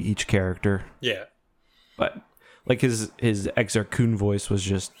fully into each character. Yeah. But like his Exar Kun voice was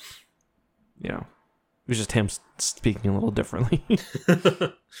just, it was just him speaking a little differently.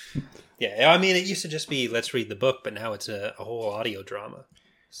 Yeah, I mean, it used to just be let's read the book, but now it's a whole audio drama.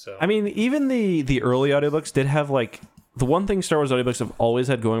 So I mean, even the early audiobooks did have like, the one thing Star Wars audiobooks have always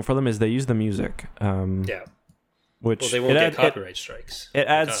had going for them is they use the music. Which they won't get copyright strikes. It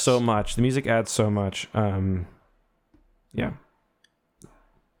adds so much. The music adds so much. Yeah.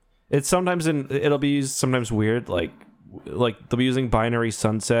 It's sometimes it'll be used sometimes weird, like they'll be using Binary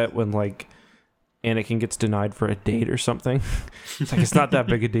Sunset when like Anakin gets denied for a date or something. It's like, it's not that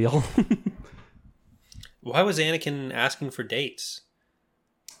big a deal. Why was Anakin asking for dates?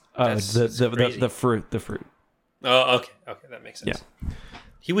 The fruit. Oh, okay, that makes sense. Yeah.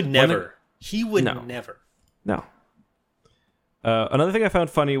 He would never. Never. No. Another thing I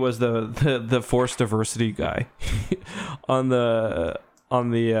found funny was the Force diversity guy on the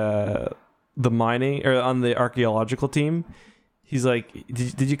mining, or on the archaeological team. He's like,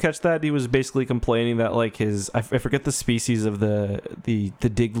 did you catch that? He was basically complaining that like I forget the species of the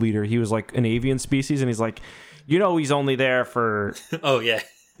dig leader. He was like an avian species, and he's like, he's only there for. Oh yeah.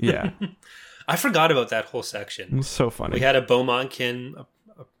 Yeah. I forgot about that whole section. It's so funny. We had a Beaumont Kin.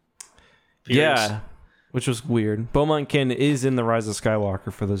 Yeah, which was weird. Beaumont Kin is in The Rise of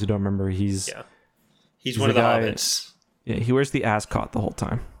Skywalker, for those who don't remember. He's one of the hobbits. Yeah, he wears the ascot the whole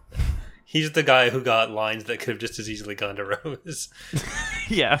time. He's the guy who got lines that could have just as easily gone to Rose.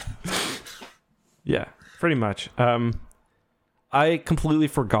 Yeah. Yeah, pretty much. I completely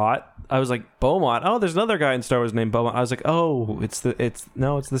forgot. I was like, Beaumont. Oh, there's another guy in Star Wars named Beaumont. I was like, oh, it's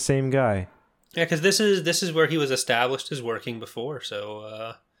the same guy. Yeah, because this is where he was established as working before.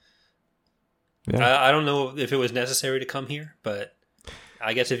 So I don't know if it was necessary to come here, but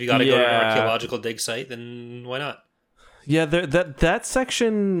I guess if you got to go to an archaeological dig site, then why not? Yeah, that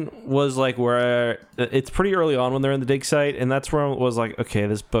section was like where it's pretty early on when they're in the dig site, and that's where it was like, okay,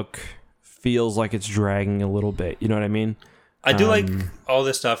 this book feels like it's dragging a little bit. You know what I mean? I do like all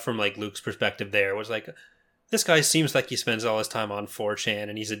this stuff from like Luke's perspective. There was like, this guy seems like he spends all his time on 4chan,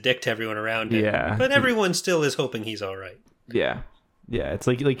 and he's a dick to everyone around him. Yeah, but everyone still is hoping he's all right. Yeah, yeah. It's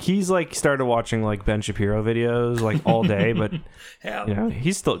like he's like started watching like Ben Shapiro videos like all day, but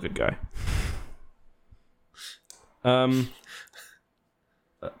he's still a good guy. One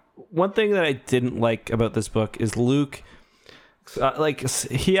thing that I didn't like about this book is Luke.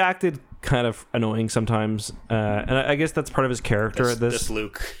 He acted kind of annoying sometimes, and I guess that's part of his character. This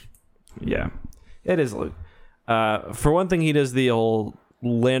Luke. Yeah, it is Luke. For one thing, he does the old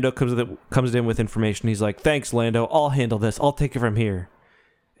Lando comes in with information. He's like, "Thanks, Lando. I'll handle this. I'll take it from here."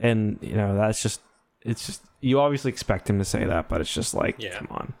 And it's just you obviously expect him to say that, but it's just like, come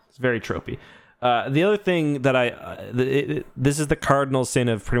on, it's very tropey. The other thing that this is the cardinal sin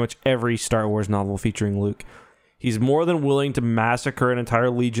of pretty much every Star Wars novel featuring Luke. He's more than willing to massacre an entire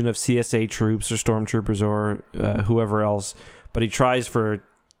legion of CSA troops or stormtroopers or whoever else, but he tries for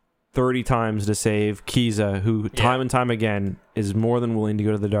 30 times to save Kiza, who time and time again is more than willing to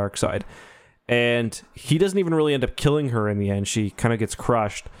go to the dark side. And he doesn't even really end up killing her in the end. She kind of gets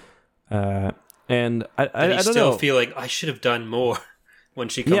crushed. And I don't still know. Feel like I should have done more when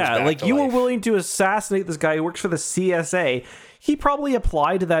she comes back like to you life. were willing to assassinate this guy who works for the CSA. He probably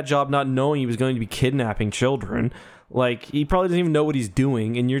applied to that job not knowing he was going to be kidnapping children. Like, he probably doesn't even know what he's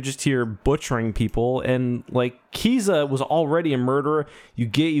doing, and you're just here butchering people. And, like, Kiza was already a murderer. You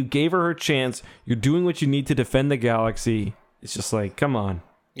gave her chance. You're doing what you need to defend the galaxy. It's just like, come on.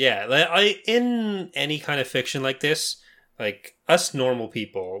 Yeah, in any kind of fiction like this, like, us normal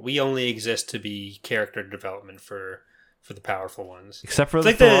people, we only exist to be character development for the powerful ones. Except for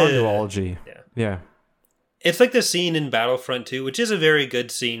the Thrawn duology. Yeah. It's like the scene in Battlefront 2, which is a very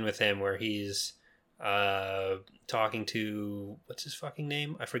good scene with him, where he's talking to, what's his fucking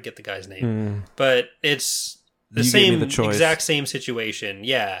name? I forget the guy's name. But it's the exact same situation.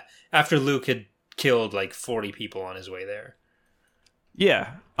 Yeah. After Luke had killed like 40 people on his way there.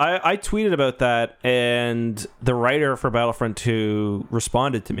 Yeah. I tweeted about that, and the writer for Battlefront 2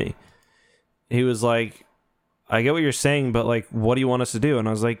 responded to me. He was like, I get what you're saying, but like, what do you want us to do? And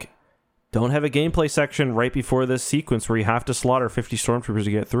I was like, don't have a gameplay section right before this sequence where you have to slaughter 50 stormtroopers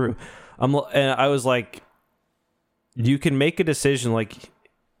to get through. And I was like, you can make a decision. Like,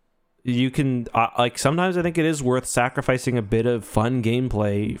 you can like, sometimes I think it is worth sacrificing a bit of fun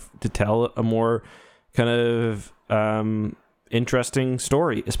gameplay to tell a more kind of interesting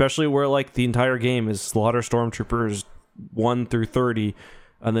story, especially where like the entire game is slaughter stormtroopers 1 through 30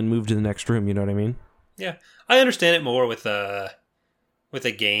 and then move to the next room. You know what I mean? Yeah, I understand it more with a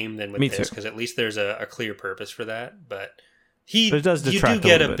game than with Me this, too. because at least there's a clear purpose for that. But it does you detract do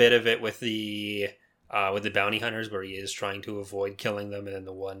get a a bit of it with the bounty hunters, where he is trying to avoid killing them, and then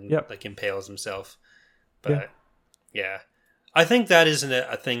the one like impales himself. But yeah, I think that isn't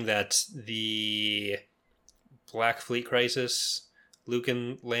a thing that the Black Fleet Crisis, Luke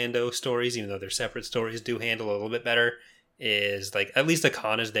and Lando stories, even though they're separate stories, do handle a little bit better. Is like, at least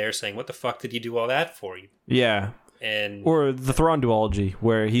Khan is there saying, "What the fuck did you do all that for?" Yeah. And or the Thrawn duology,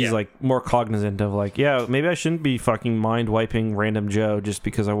 where he's like more cognizant of like, yeah, maybe I shouldn't be fucking mind wiping random Joe just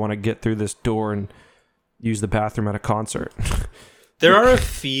because I want to get through this door and use the bathroom at a concert. There are a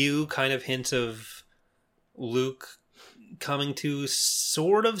few kind of hints of Luke coming to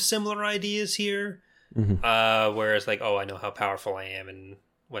sort of similar ideas here, where it's like, oh, I know how powerful I am and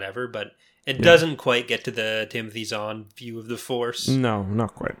whatever, but it doesn't quite get to the Timothy Zahn view of the Force. No,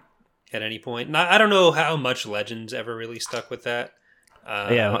 not quite. At any point. And I don't know how much Legends ever really stuck with that.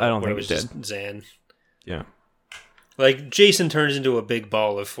 I don't think it was did. Just Zan. Yeah. Like, Jason turns into a big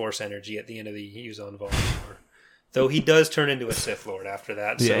ball of Force energy at the end of the Yuuzhan Vong War. Though he does turn into a Sith Lord after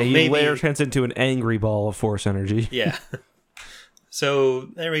that. So yeah, he later turns into an angry ball of Force energy. Yeah. So,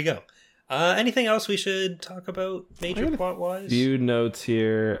 there we go. Anything else we should talk about major plot-wise? Few notes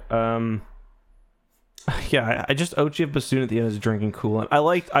here. Yeah, I just Ochi Bassoon at the end is drinking coolant. I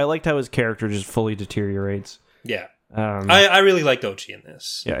liked how his character just fully deteriorates. Yeah. I really liked Ochi in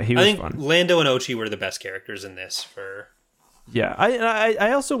this. Yeah, he was fun. I think Lando and Ochi were the best characters in this for... Yeah,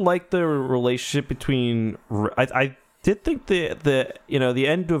 I also like the relationship between... I did think the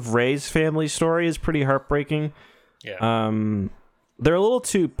end of Rey's family story is pretty heartbreaking. Yeah. They're a little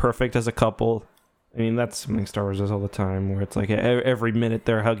too perfect as a couple. I mean, that's something Star Wars does all the time, where it's like every minute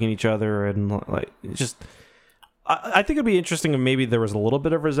they're hugging each other, and like, just... I think it'd be interesting if maybe there was a little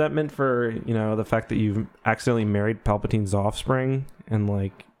bit of resentment for, the fact that you've accidentally married Palpatine's offspring, and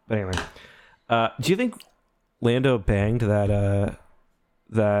like... But anyway. Do you think Lando banged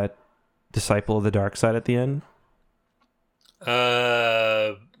that disciple of the dark side at the end?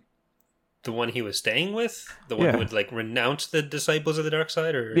 The one he was staying with? The one who would like renounce the disciples of the dark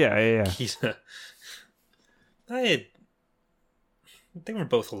side? Or Yeah. I think we're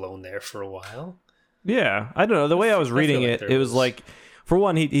both alone there for a while. Yeah, I don't know. The way I was reading it, it was like, for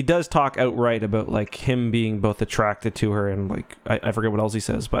one, he does talk outright about like him being both attracted to her and like I forget what else he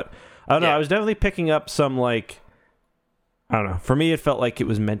says, but I don't know. I was definitely picking up some like, I don't know. For me, it felt like it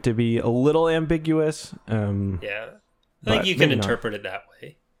was meant to be a little ambiguous. Yeah, I think you can interpret it that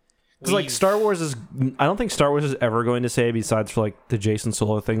way. It's like Star Wars is. I don't think Star Wars is ever going to say, besides for like the Jason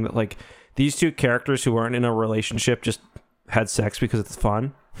Solo thing, that like these two characters who aren't in a relationship just had sex because it's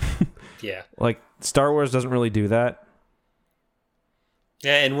fun. Yeah, like Star Wars doesn't really do that.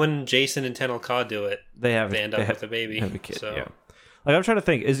 Yeah, and when Jason and Tenel Ka do it, they end up with a baby. Have a kid. So. Yeah. Like, I'm trying to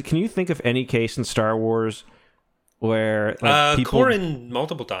think. Can you think of any case in Star Wars where people... Corrin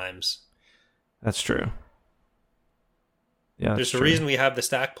multiple times. That's true. Yeah, there's a reason we have the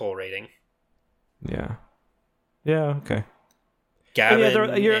Stackpole rating. Yeah. Yeah. Okay. Gavin. Yeah,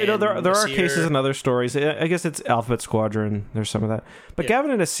 there are cases and other stories. I guess it's Alphabet Squadron. There's some of that, but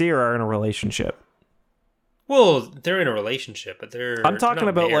Gavin and Asir are in a relationship. Well, they're in a relationship, but I'm talking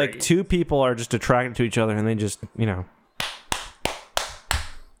about married. like two people are just attracted to each other, and they just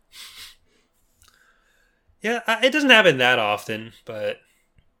Yeah, it doesn't happen that often, but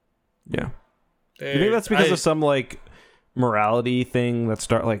yeah. You think that's because of some like morality thing that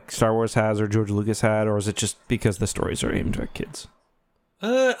Star Wars has or George Lucas had, or is it just because the stories are aimed at kids?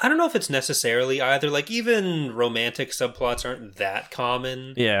 I don't know if it's necessarily either. Like, even romantic subplots aren't that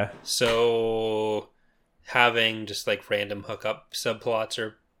common. Yeah. So having just like random hookup subplots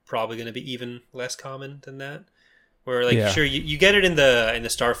are probably going to be even less common than that. Where sure you get it in the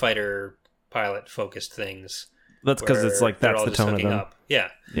Starfighter pilot focused things. That's because it's like that's the tone of them. Up. Yeah.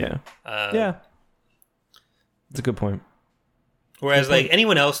 Yeah. Yeah. That's a good point. Whereas like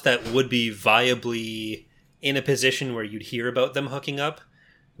anyone else that would be viably in a position where you'd hear about them hooking up,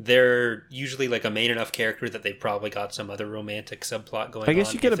 they're usually like a main enough character that they've probably got some other romantic subplot going on. I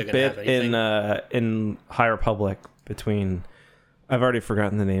guess you get a bit in High Republic between... I've already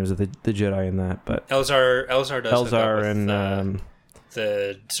forgotten the names of the Jedi in that, but... Elzar does Elzar and...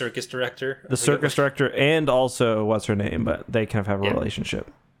 the circus director. The circus director and also what's her name, but they kind of have a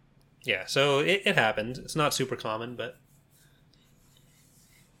relationship. Yeah, so it happens. It's not super common, but...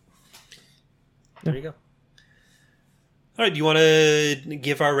 There you go. All right, do you want to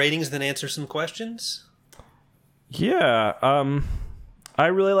give our ratings, then answer some questions? Yeah, I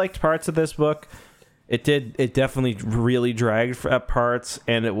really liked parts of this book. It definitely really dragged at parts,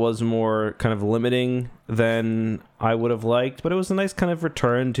 and it was more kind of limiting than I would have liked, but it was a nice kind of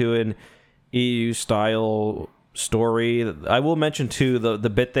return to an EU-style story. I will mention, too, the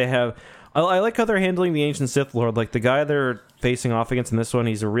bit they have... I like how they're handling the Ancient Sith Lord. Like, the guy they're facing off against in this one,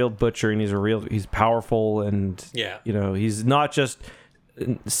 he's a real butcher, and he's powerful, and, he's not just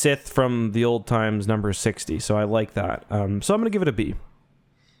Sith from the old times, number 60, so I like that. So I'm going to give it a B.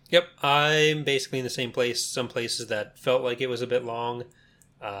 Yep, I'm basically in the same place. Some places that felt like it was a bit long.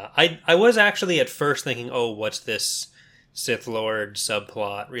 I was actually at first thinking, oh, what's this Sith Lord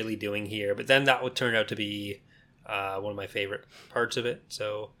subplot really doing here? But then that would turn out to be one of my favorite parts of it.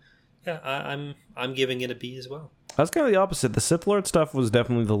 So, yeah, I'm giving it a B as well. That's kind of the opposite. The Sith Lord stuff was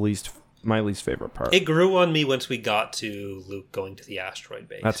definitely my least favorite part. It grew on me once we got to Luke going to the asteroid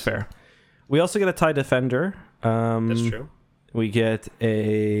base. That's fair. We also get a TIE Defender. That's true. We get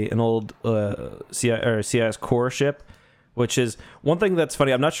an old CIS core ship, which is one thing that's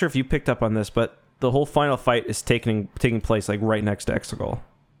funny. I'm not sure if you picked up on this, but the whole final fight is taking place like right next to Exegol.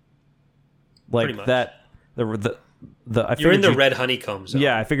 Like pretty much. That. You're in the red honeycomb zone.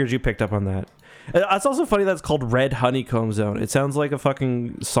 Yeah, I figured you picked up on that. It's also funny that it's called Red Honeycomb Zone. It sounds like a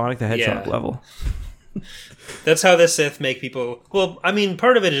fucking Sonic the Hedgehog level. That's how the Sith make people... Well, I mean,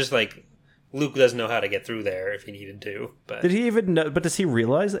 part of it is just like... Luke doesn't know how to get through there if he needed to. But did he even know? But does he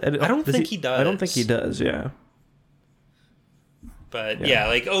realize it? I don't think he does. I don't think he does, yeah. But yeah,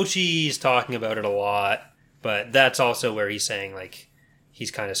 like Ochi's talking about it a lot. But that's also where he's saying like he's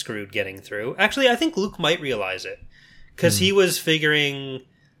kind of screwed getting through. Actually, I think Luke might realize it. Because he was figuring...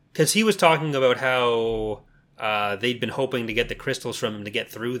 Because he was talking about how they'd been hoping to get the crystals from him to get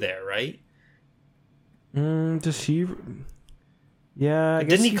through there, right? Does he... Yeah, I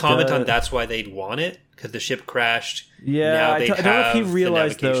didn't he comment on that's why they'd want it? Because the ship crashed. Yeah, now I don't know if he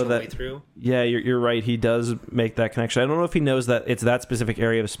realized though that. Way through. Yeah, you're right. He does make that connection. I don't know if he knows that it's that specific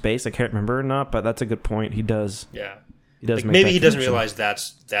area of space. I can't remember or not, but that's a good point. He does. Yeah, he does. Like, maybe he doesn't realize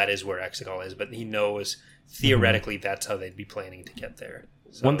that is where Exegol is, but he knows theoretically that's how they'd be planning to get there.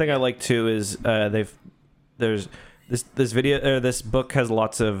 So, one thing I like too is there's this book has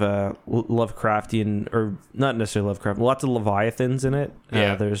lots of Lovecraftian, or not necessarily Lovecraft, lots of Leviathans in it.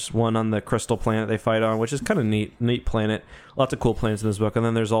 Yeah. There's one on the crystal planet they fight on, which is kind of neat planet. Lots of cool planets in this book, and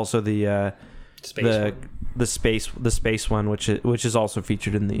then there's also the space one, which is also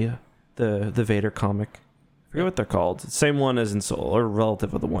featured in the Vader comic. I forget what they're called. Same one as in Solo, or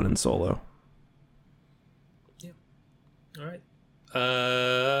relative of the one in Solo. Yeah. All right.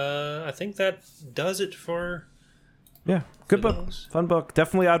 I think that does it for. Yeah, good book, fun book.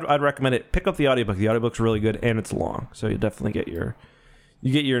 Definitely, I'd recommend it. Pick up the audiobook. The audiobook's really good, and it's long, so you definitely get your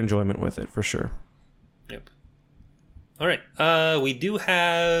enjoyment with it for sure. Yep. All right. We do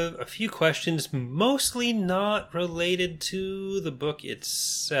have a few questions, mostly not related to the book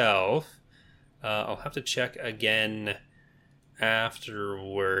itself. I'll have to check again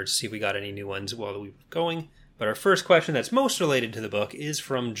afterwards, see if we got any new ones while we were going. But our first question that's most related to the book is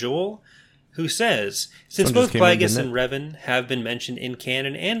from Joel, who says, since both Plagueis and Revan have been mentioned in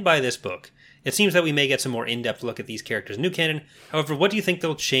canon and by this book, it seems that we may get some more in-depth look at these characters in new canon. However, what do you think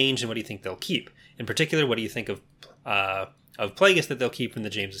they'll change and what do you think they'll keep? In particular, what do you think of Plagueis that they'll keep from the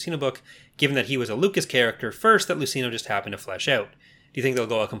James Luceno book, given that he was a Lucas character first that Luceno just happened to flesh out? Do you think they'll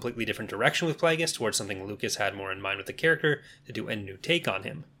go a completely different direction with Plagueis, towards something Lucas had more in mind with the character, to do a new take on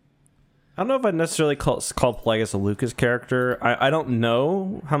him? I don't know if I'd necessarily call Plagueis a Lucas character. I don't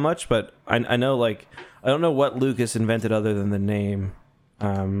know how much, but I know, like, I don't know what Lucas invented other than the name.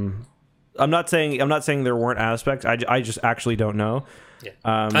 I'm not saying there weren't aspects. I just actually don't know. Yeah.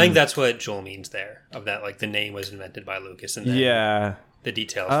 I think that's what Joel means there, of that, like, the name was invented by Lucas and then the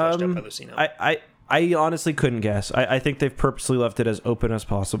details fleshed out by Luceno. I honestly couldn't guess. I think they've purposely left it as open as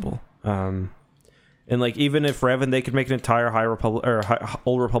possible. And, like, even if Revan, they could make an entire High Republic or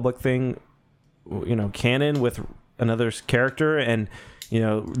Old Republic thing, you know, canon with another character, and, you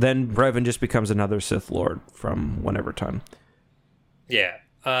know, then Revan just becomes another Sith Lord from whenever time. Yeah.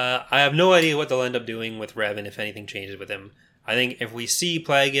 I have no idea what they'll end up doing with Revan if anything changes with him. I think if we see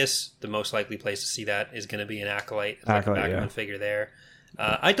Plagueis, the most likely place to see that is going to be an Acolyte. It's like a background figure there.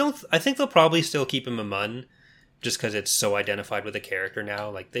 I think they'll probably still keep him a Mun, just because it's so identified with the character now.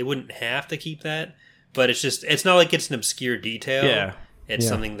 Like, they wouldn't have to keep that, but it's not like it's an obscure detail. Yeah. It's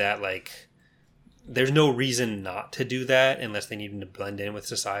something that, like, there's no reason not to do that unless they need him to blend in with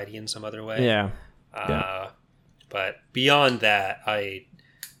society in some other way. Yeah. But beyond that,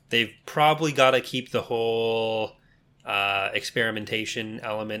 they've probably got to keep the whole experimentation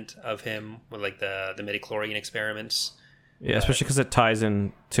element of him with, like, the midichlorian experiments. Yeah, especially because it ties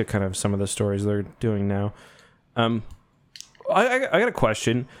in to kind of some of the stories they're doing now. I got a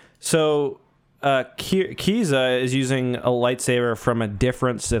question. So, Kiza is using a lightsaber from a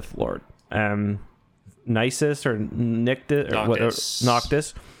different Sith Lord, Nisus or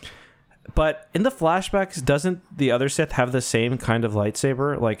Noctis. But in the flashbacks, doesn't the other Sith have the same kind of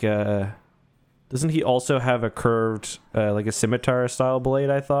lightsaber? Like, doesn't he also have a curved, like a scimitar style blade?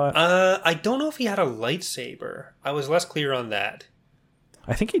 I thought. I don't know if he had a lightsaber. I was less clear on that.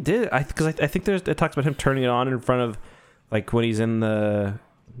 I think he did. Because I think it talks about him turning it on in front of, like, when he's in the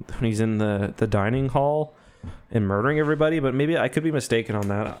dining hall and murdering everybody. But maybe I could be mistaken on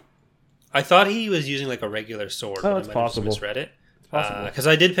that. I thought he was using, like, a regular sword. Oh, it's possible. I misread it. Because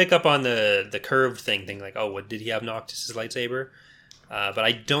I did pick up on the curved thing, like, oh, what did he have Noctis's lightsaber? But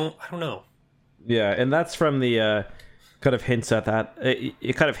I don't know. Yeah, and that's from the kind of hints at that.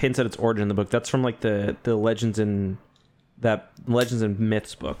 It kind of hints at its origin in the book. That's from, like, the Legends and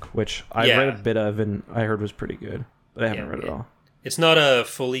Myths book, which I read a bit of and I heard was pretty good, but I haven't read it all. It's not a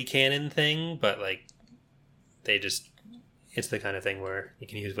fully canon thing, but, like, it's the kind of thing where you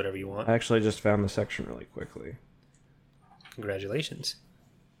can use whatever you want. I actually just found the section really quickly. Congratulations.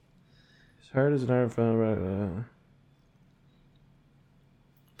 As hard as an iron found.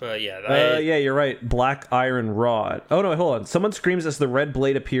 But yeah, yeah, you're right. Black iron rod. Oh no, hold on. Someone screams as the red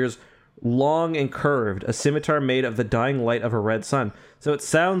blade appears, long and curved, a scimitar made of the dying light of a red sun. So it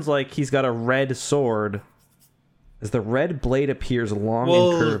sounds like he's got a red sword. As the red blade appears, long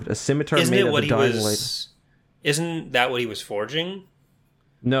and curved, a scimitar made of the dying light. Isn't that what he was forging?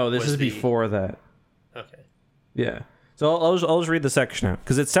 No, this is before that. Okay. Yeah. So I'll just read the section out,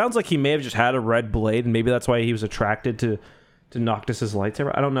 because it sounds like he may have just had a red blade, and maybe that's why he was attracted to Noctis's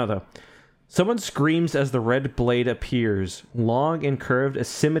lightsaber. I don't know, though. Someone screams as the red blade appears, long and curved, a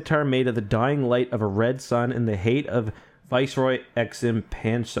scimitar made of the dying light of a red sun in the hate of Viceroy Exim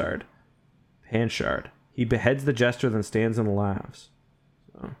Panchard. He beheads the jester, then stands and laughs.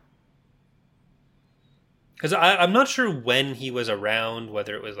 Because I'm not sure when he was around,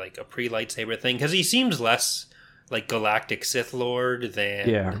 whether it was, like, a pre-lightsaber thing, because he seems less like Galactic Sith Lord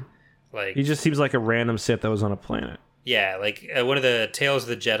than... like, he just seems like a random Sith that was on a planet. Yeah, like one of the Tales of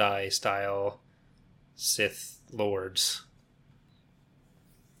the Jedi style Sith Lords.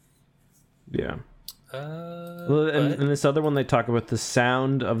 Yeah. And this other one, they talk about the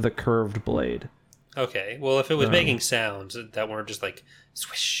sound of the curved blade. Okay, well, if it was making sounds that weren't just like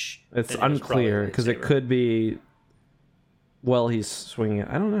swish, it's unclear, because it could be. Well, he's swinging it.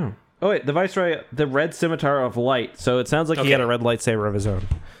 I don't know. Oh wait, the Viceroy, the red scimitar of light. So it sounds like he had a red lightsaber of his own.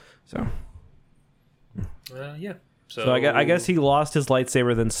 So. Yeah. So I guess he lost his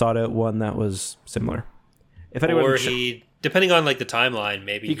lightsaber, then sought out one that was similar. If anyone, or he, depending on, like, the timeline,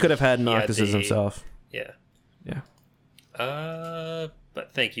 maybe he could have had Noctis's himself. Yeah. Yeah.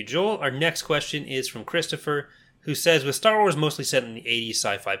 But thank you, Joel. Our next question is from Christopher, who says, with Star Wars mostly set in the 80s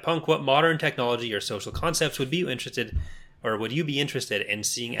sci-fi punk, what modern technology or social concepts would be you interested or would you be interested in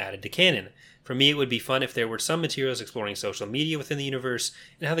seeing added to canon? For me, it would be fun if there were some materials exploring social media within the universe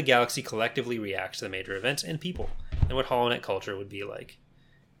and how the galaxy collectively reacts to the major events and people, and what HoloNet culture would be like.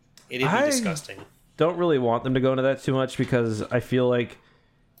 It'd be disgusting. Don't really want them to go into that too much because I feel like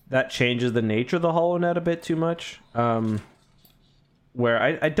that changes the nature of the HoloNet a bit too much. Where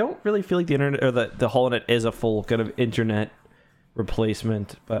I don't really feel like the internet or the HoloNet is a full kind of internet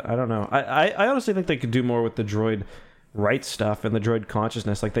replacement, but I don't know. I honestly think they could do more with the droid rights stuff and the droid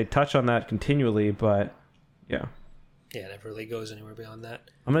consciousness. Like, they touch on that continually, but yeah. Yeah, it never really goes anywhere beyond that.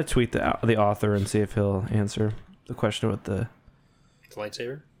 I'm gonna tweet the author and see if he'll answer the question with the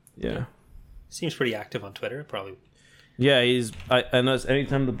lightsaber. Yeah. Seems pretty active on Twitter, probably. Yeah, I notice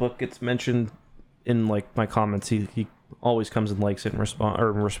anytime the book gets mentioned in like my comments, he always comes and likes it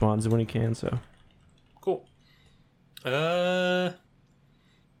and responds when he can. So cool. I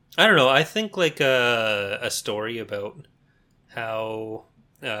don't know. I think like a story about how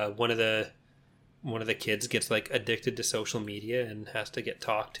one of the kids gets like addicted to social media and has to get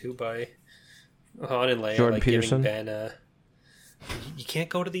talked to by Han and Leia, Jordan like Peterson. giving Ben you can't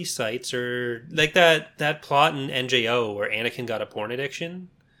go to these sites, or like that plot in NJO where Anakin got a porn addiction.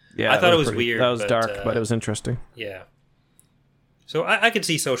 Yeah, I thought it was weird. That was dark, but it was interesting. Yeah. So I could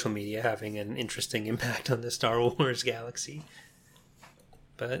see social media having an interesting impact on the Star Wars galaxy.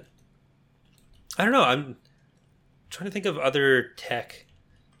 But I don't know. I'm trying to think of other tech.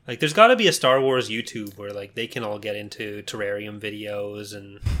 Like, there's got to be a Star Wars YouTube where like they can all get into terrarium videos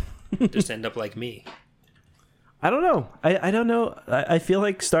and just end up like me. I don't know. I don't know. I feel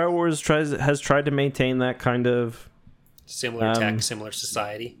like Star Wars has tried to maintain that kind of similar tech, similar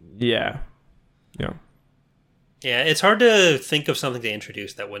society. Yeah. Yeah. Yeah, it's hard to think of something to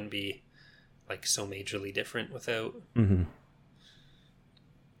introduce that wouldn't be like so majorly different without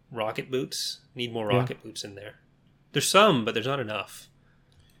rocket boots. Need more rocket boots in there. There's some, but there's not enough.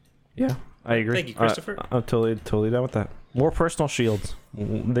 Yeah, I agree. Thank you, Christopher. I'm totally down with that. More personal shields.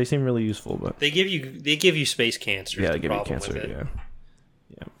 They seem really useful, but they give you space cancer. Yeah, they give you cancer.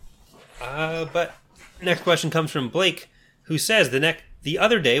 Yeah. But next question comes from Blake, who says the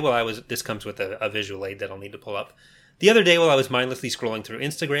other day while I was, this comes with a visual aid that I'll need to pull up. The other day while I was mindlessly scrolling through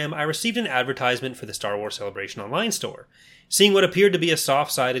Instagram, I received an advertisement for the Star Wars Celebration online store. Seeing what appeared to be a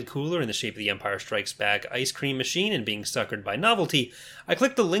soft-sided cooler in the shape of the Empire Strikes Back ice cream machine and being suckered by novelty, I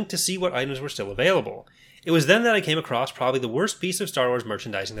clicked the link to see what items were still available. It was then that I came across probably the worst piece of Star Wars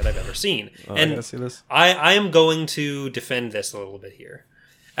merchandising that I've ever seen. Oh, and I gotta see this. I am going to defend this a little bit here.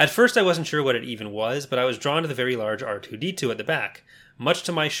 At first I wasn't sure what it even was, but I was drawn to the very large R2-D2 at the back. Much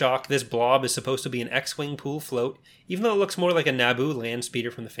to my shock, this blob is supposed to be an X-Wing pool float, even though it looks more like a Naboo land speeder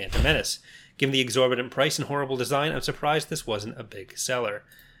from the Phantom Menace. Given the exorbitant price and horrible design, I'm surprised this wasn't a big seller.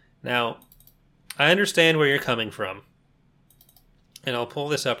 Now, I understand where you're coming from. And I'll pull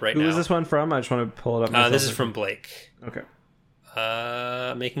this up right now. Who is this one from? I just want to pull it up myself. This is from Blake. Okay.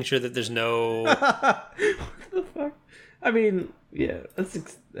 Making sure that there's no... What the fuck? I mean, yeah,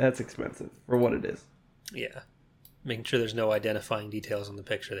 that's expensive for what it is. Yeah. Making sure there's no identifying details on the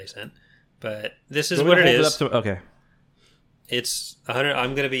picture they sent. But this is what it is. Okay. It's 100.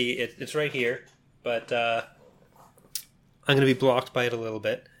 I'm going to be... It's right here. But I'm going to be blocked by it a little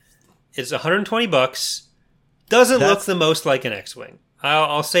bit. It's $120. Doesn't look the most like an X-Wing.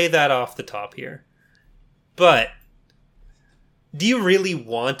 I'll say that off the top here. But do you really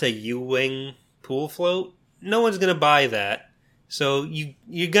want a U-Wing pool float? No one's going to buy that. So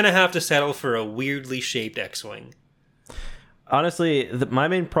you're going to have to settle for a weirdly shaped X-Wing. Honestly, my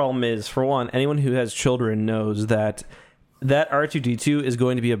main problem is, for one, anyone who has children knows that R2-D2 is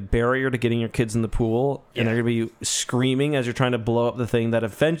going to be a barrier to getting your kids in the pool, and they're going to be screaming as you're trying to blow up the thing that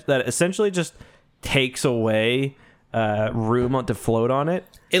essentially just takes away room to float on it.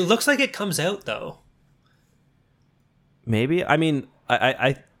 It looks like it comes out, though. Maybe. I mean,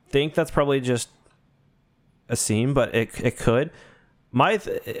 I think that's probably just a seam, but it could. My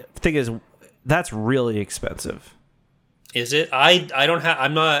thing is, that's really expensive. Is it?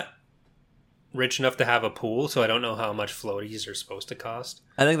 I'm not rich enough to have a pool, so I don't know how much floaties are supposed to cost.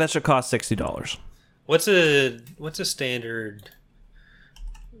 I think that should cost $60. What's a standard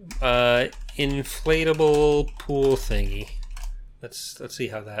inflatable pool thingy? Let's see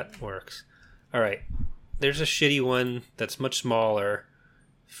how that works. All right, there's a shitty one that's much smaller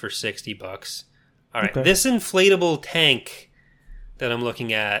for $60. All right, This inflatable tank that I'm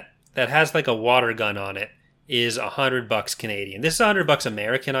looking at that has like a water gun on it is $100 Canadian. This is $100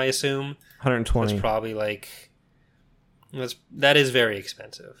 American, I assume. 120. That's probably that is very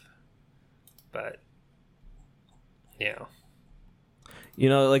expensive. But yeah. You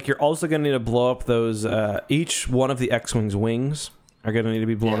know, like you're also going to need to blow up those. Each one of the X-wing's wings are going to need to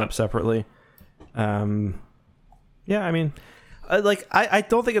be blown up separately. Yeah, I mean, I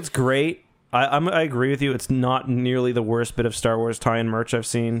don't think it's great. I agree with you. It's not nearly the worst bit of Star Wars tie-in merch I've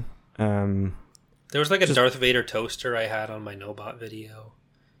seen. There was like a Darth Vader toaster I had on my Nobot video,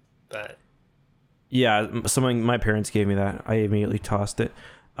 but yeah, my parents gave me that. I immediately tossed it.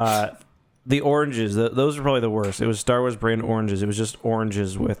 The oranges, those are probably the worst. It was Star Wars brand oranges. It was just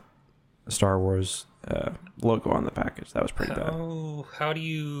oranges with a Star Wars logo on the package. That was pretty bad. Oh, how do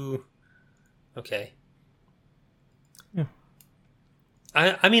you... Okay. Yeah.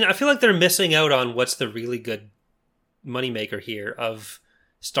 I mean, I feel like they're missing out on what's the really good moneymaker here of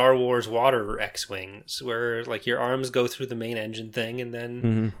Star Wars water X-Wings, where like your arms go through the main engine thing and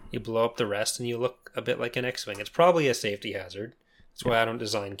then you blow up the rest and you look a bit like an X-Wing. It's probably a safety hazard. That's why I don't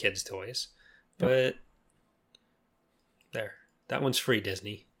design kids' toys. But there. That one's free,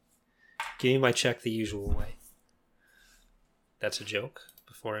 Disney. Give me my check the usual way. That's a joke.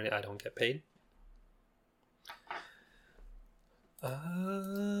 Before I don't get paid.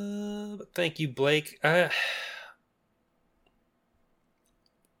 But thank you, Blake. I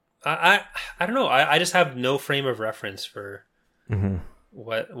don't know. I just have no frame of reference for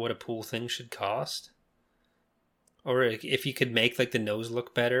what a pool thing should cost. Or if you could make like the nose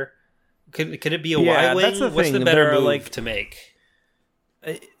look better, could it be a Y-wing? That's the What's thing. the better move to make?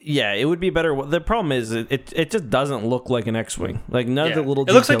 Yeah, it would be better. The problem is it just doesn't look like an X-wing. Like none of the little.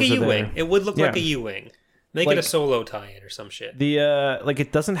 It looks like a details are U-wing. there. It would look like a U-wing. Make it a solo tie-in or some shit. The like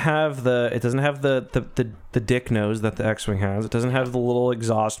it doesn't have the dick nose that the X-wing has. It doesn't have the little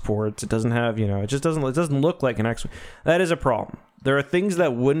exhaust ports. It doesn't have it doesn't look like an X-wing. That is a problem. There are things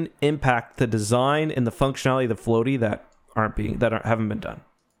that wouldn't impact the design and the functionality of the floaty that haven't been done.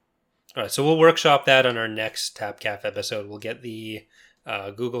 All right, so we'll workshop that on our next TapCaf episode. We'll get the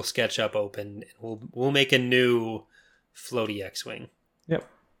Google SketchUp open. And we'll make a new floaty X-wing. Yep.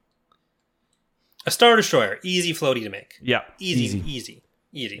 A Star Destroyer, easy floaty to make. Yeah, easy.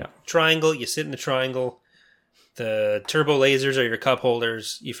 Yeah. Triangle. You sit in the triangle. The turbo lasers are your cup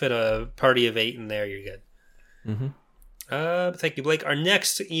holders. You fit a party of 8 in there. You're good. Thank you, Blake. Our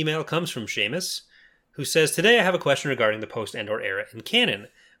next email comes from Seamus, who says, "Today I have a question regarding the post-Endor era in canon.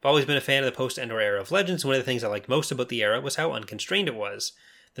 I've always been a fan of the post-Endor era of Legends, and one of the things I liked most about the era was how unconstrained it was.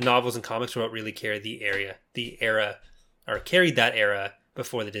 The novels and comics were what really carried carried that era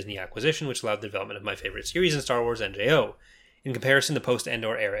before the Disney acquisition, which allowed the development of my favorite series in Star Wars, NJO. In comparison, the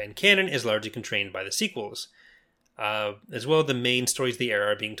post-Endor era in canon is largely constrained by the sequels. As well, the main stories of the era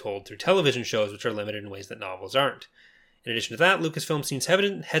are being told through television shows, which are limited in ways that novels aren't. In addition to that, Lucasfilm seems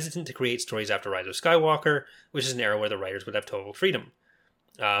hesitant to create stories after Rise of Skywalker, which is an era where the writers would have total freedom.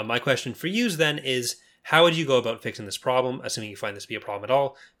 My question for you then is, how would you go about fixing this problem, assuming you find this to be a problem at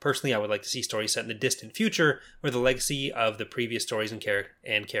all? Personally, I would like to see stories set in the distant future, where the legacy of the previous stories and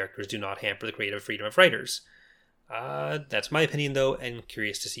characters do not hamper the creative freedom of writers. That's my opinion, though, and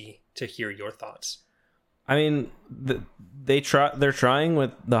curious to hear your thoughts." I mean, they're trying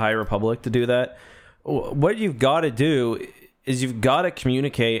with the High Republic to do that. What you've got to do is you've got to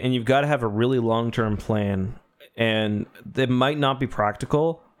communicate, and you've got to have a really long-term plan. And it might not be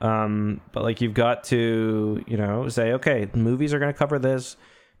practical, but like you've got to, say, okay, movies are going to cover this.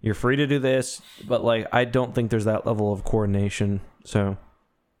 You're free to do this, but like I don't think there's that level of coordination. So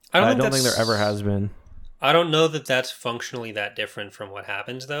I don't think there ever has been. I don't know that that's functionally that different from what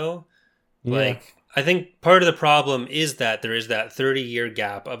happens, though. Yeah. Like, I think part of the problem is that there is that 30-year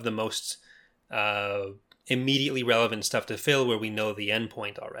gap of the most immediately relevant stuff to fill where we know the end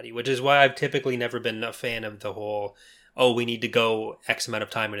point already, which is why I've typically never been a fan of the whole, we need to go X amount of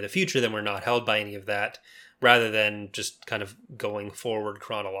time into the future, then we're not held by any of that, rather than just kind of going forward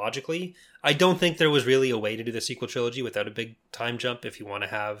chronologically. I don't think there was really a way to do the sequel trilogy without a big time jump if you want to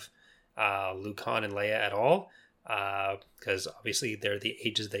have Luke, Han, and Leia at all, because obviously they're the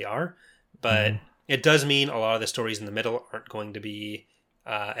ages they are. But it does mean a lot of the stories in the middle aren't going to be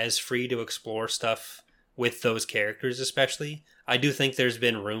as free to explore stuff with those characters, especially. I do think there's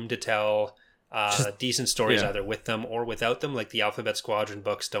been room to tell decent stories either with them or without them. Like the Alphabet Squadron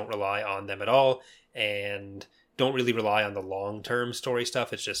books don't rely on them at all and don't really rely on the long-term story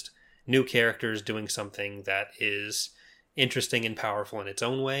stuff. It's just new characters doing something that is interesting and powerful in its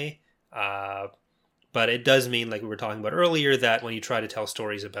own way. But it does mean, like we were talking about earlier, that when you try to tell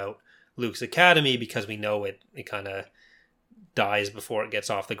stories about Luke's Academy, because we know it kind of dies before it gets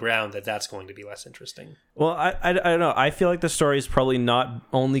off the ground, that's going to be less interesting. Well, I don't know. I feel like the story is probably not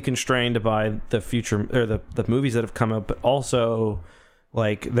only constrained by the future or the movies that have come out, but also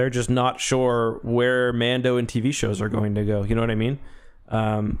like they're just not sure where Mando and TV shows are going to go. You know what I mean?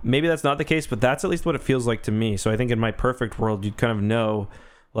 Maybe that's not the case, but that's at least what it feels like to me. So I think in my perfect world, you'd kind of know,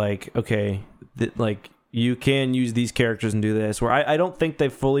 like, okay, like you can use these characters and do this. Where I don't think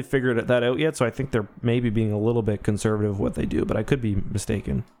they've fully figured that out yet, so I think they're maybe being a little bit conservative with what they do, but I could be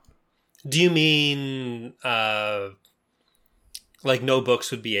mistaken. Do you mean like no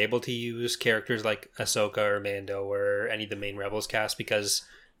books would be able to use characters like Ahsoka or Mando or any of the main Rebels cast because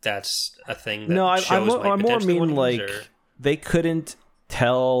that's a thing that I more mean like or? They couldn't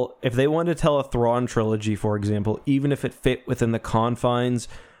tell if they wanted to tell a Thrawn trilogy, for example, even if it fit within the confines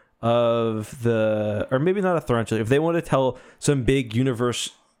of or maybe not a Thrawn trilogy. If they wanted to tell some big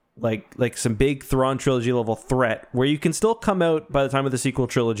universe, like some big Thrawn trilogy level threat, where you can still come out by the time of the sequel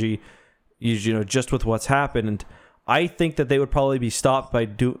trilogy, you know, just with what's happened. And I think that they would probably be stopped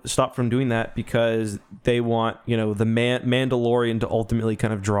from doing that because they want, you know, the Mandalorian to ultimately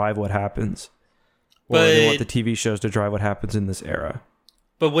kind of drive what happens, or they want the TV shows to drive what happens in this era.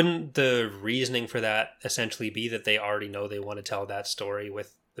 But wouldn't the reasoning for that essentially be that they already know they want to tell that story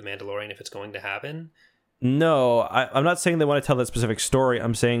with the Mandalorian if it's going to happen? No, I'm not saying they want to tell that specific story.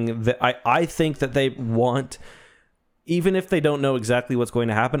 I'm saying that I think that they want, even if they don't know exactly what's going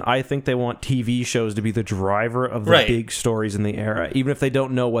to happen, I think they want TV shows to be the driver of the big stories in the era, even if they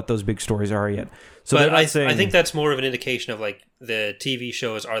don't know what those big stories are yet. So but I think that's more of an indication of like the TV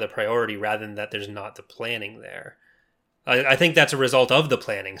shows are the priority rather than that there's not the planning there. I think that's a result of the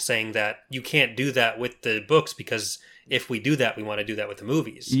planning, saying that you can't do that with the books because if we do that, we want to do that with the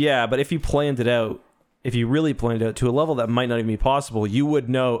movies. Yeah, but if you really planned it out to a level that might not even be possible, you would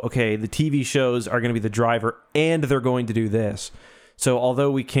know, okay, the TV shows are going to be the driver and they're going to do this. So although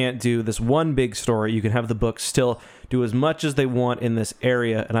we can't do this one big story, you can have the books still do as much as they want in this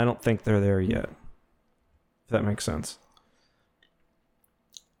area, and I don't think they're there yet. If that makes sense.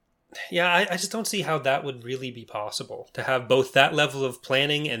 Yeah, I just don't see how that would really be possible, to have both that level of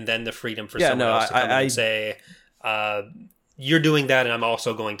planning and then the freedom for someone else to come in and say, you're doing that and I'm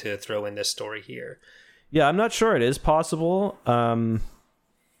also going to throw in this story here. Yeah, I'm not sure it is possible. And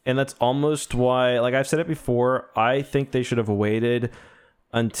that's almost why, like I've said it before, I think they should have waited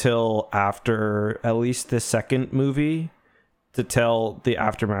until after at least the second movie to tell the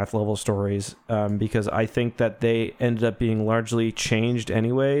aftermath level stories, because I think that they ended up being largely changed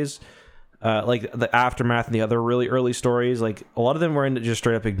anyways. Like the aftermath and the other really early stories, like a lot of them were just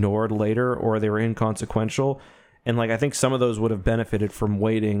straight up ignored later, or they were inconsequential. And like I think some of those would have benefited from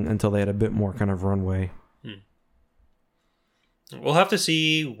waiting until they had a bit more kind of runway. We'll have to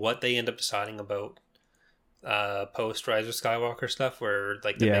see what they end up deciding about post Rise of Skywalker stuff, where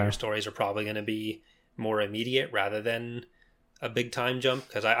like the bigger stories are probably going to be more immediate rather than a big time jump,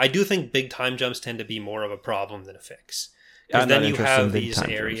 because I do think big time jumps tend to be more of a problem than a fix, because then you have these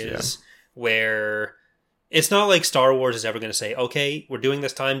areas where it's not like Star Wars is ever going to say, okay, we're doing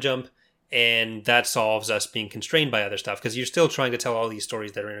this time jump and that solves us being constrained by other stuff, because you're still trying to tell all these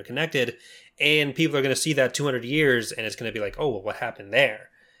stories that are interconnected, and people are going to see that 200 years and it's going to be like, oh, well, what happened there?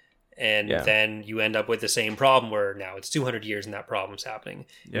 And then you end up with the same problem where now it's 200 years and that problem's happening.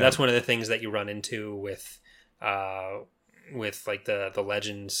 And that's one of the things that you run into with like the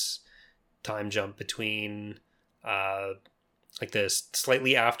Legends time jump between like this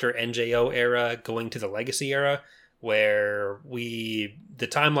slightly after NJO era going to the Legacy era, where the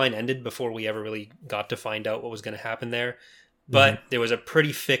timeline ended before we ever really got to find out what was going to happen there. But there was a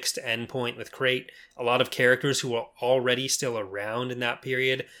pretty fixed endpoint with Crate. A lot of characters who were already still around in that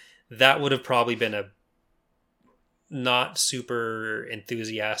period, that would have probably been a not super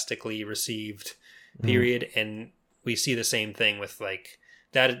enthusiastically received period. And we see the same thing with like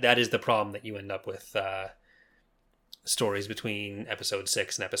that is the problem that you end up with stories between episode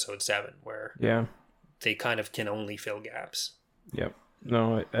 6 and episode 7, where they kind of can only fill gaps. Yep.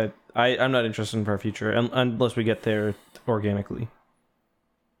 No, I'm not interested in our future unless we get there organically.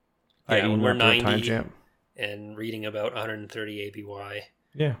 Yeah, when we're 90 and reading about 130 ABY.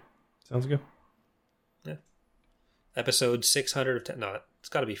 Yeah, sounds good. Yeah. Episode 600 of no, it's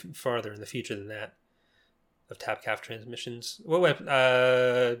got to be farther in the future than that, of Tapcaf transmissions. What?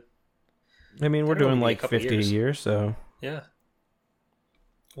 I mean, we're doing like 50 a year, so yeah,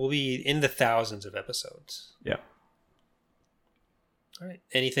 we'll be in the thousands of episodes. Yeah. All right.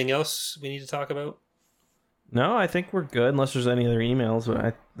 Anything else we need to talk about? No, I think we're good, unless there's any other emails.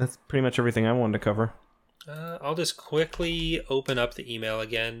 But that's pretty much everything I wanted to cover. I'll just quickly open up the email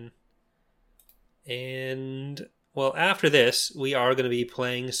again. And, well, after this, we are going to be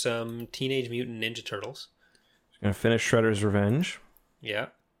playing some Teenage Mutant Ninja Turtles. Going to finish Shredder's Revenge. Yeah.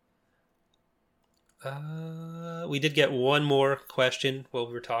 We did get one more question while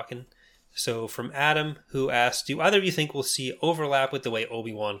we were talking. So from Adam, who asked, do either of you think we'll see overlap with the way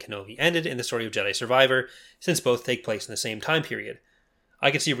Obi-Wan Kenobi ended in the story of Jedi Survivor, since both take place in the same time period? I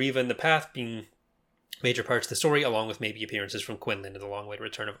could see Reva and the Path being major parts of the story, along with maybe appearances from Quinlan in the long-awaited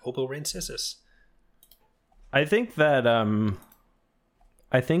return of Obo Rancisis. I think that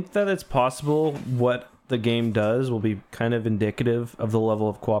it's possible what the game does will be kind of indicative of the level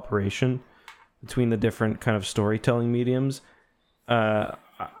of cooperation between the different kind of storytelling mediums.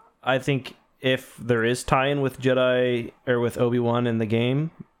 I think if there is tie-in with Jedi or with Obi-Wan in the game,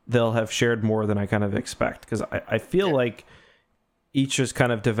 they'll have shared more than I kind of expect, because I feel like each is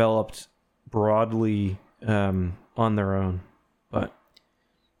kind of developed broadly on their own. But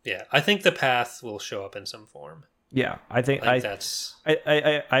yeah, I think the Path will show up in some form. Yeah, I think that's.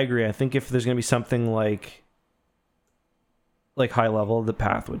 I agree. I think if there's going to be something like high level, the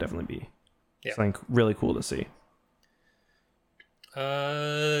Path would definitely be something really cool to see.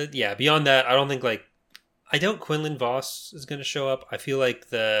 Yeah. Beyond that, I don't think I doubt Quinlan Vos is going to show up. I feel like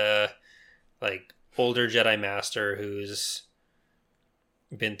the older Jedi Master who's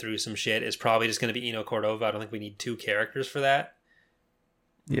been through some shit is probably just going to be Eno Cordova. I don't think we need two characters for that.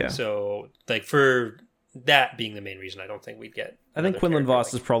 Yeah. So for that being the main reason, I don't think we'd get. I think Quinlan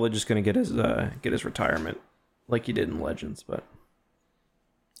Vos is probably just going to get his retirement, like he did in Legends. But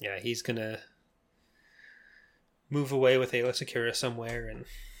yeah, he's gonna move away with Aayla Secura somewhere, and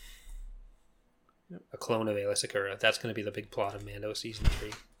a clone of Aayla Secura. That's going to be the big plot of Mando Season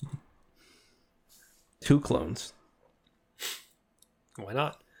 3. 2 clones. Why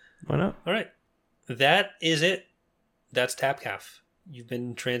not? Why not? All right. That is it. That's TapCaf. You've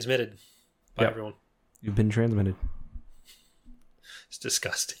been transmitted by everyone. You've been transmitted. It's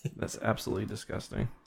disgusting. That's absolutely disgusting.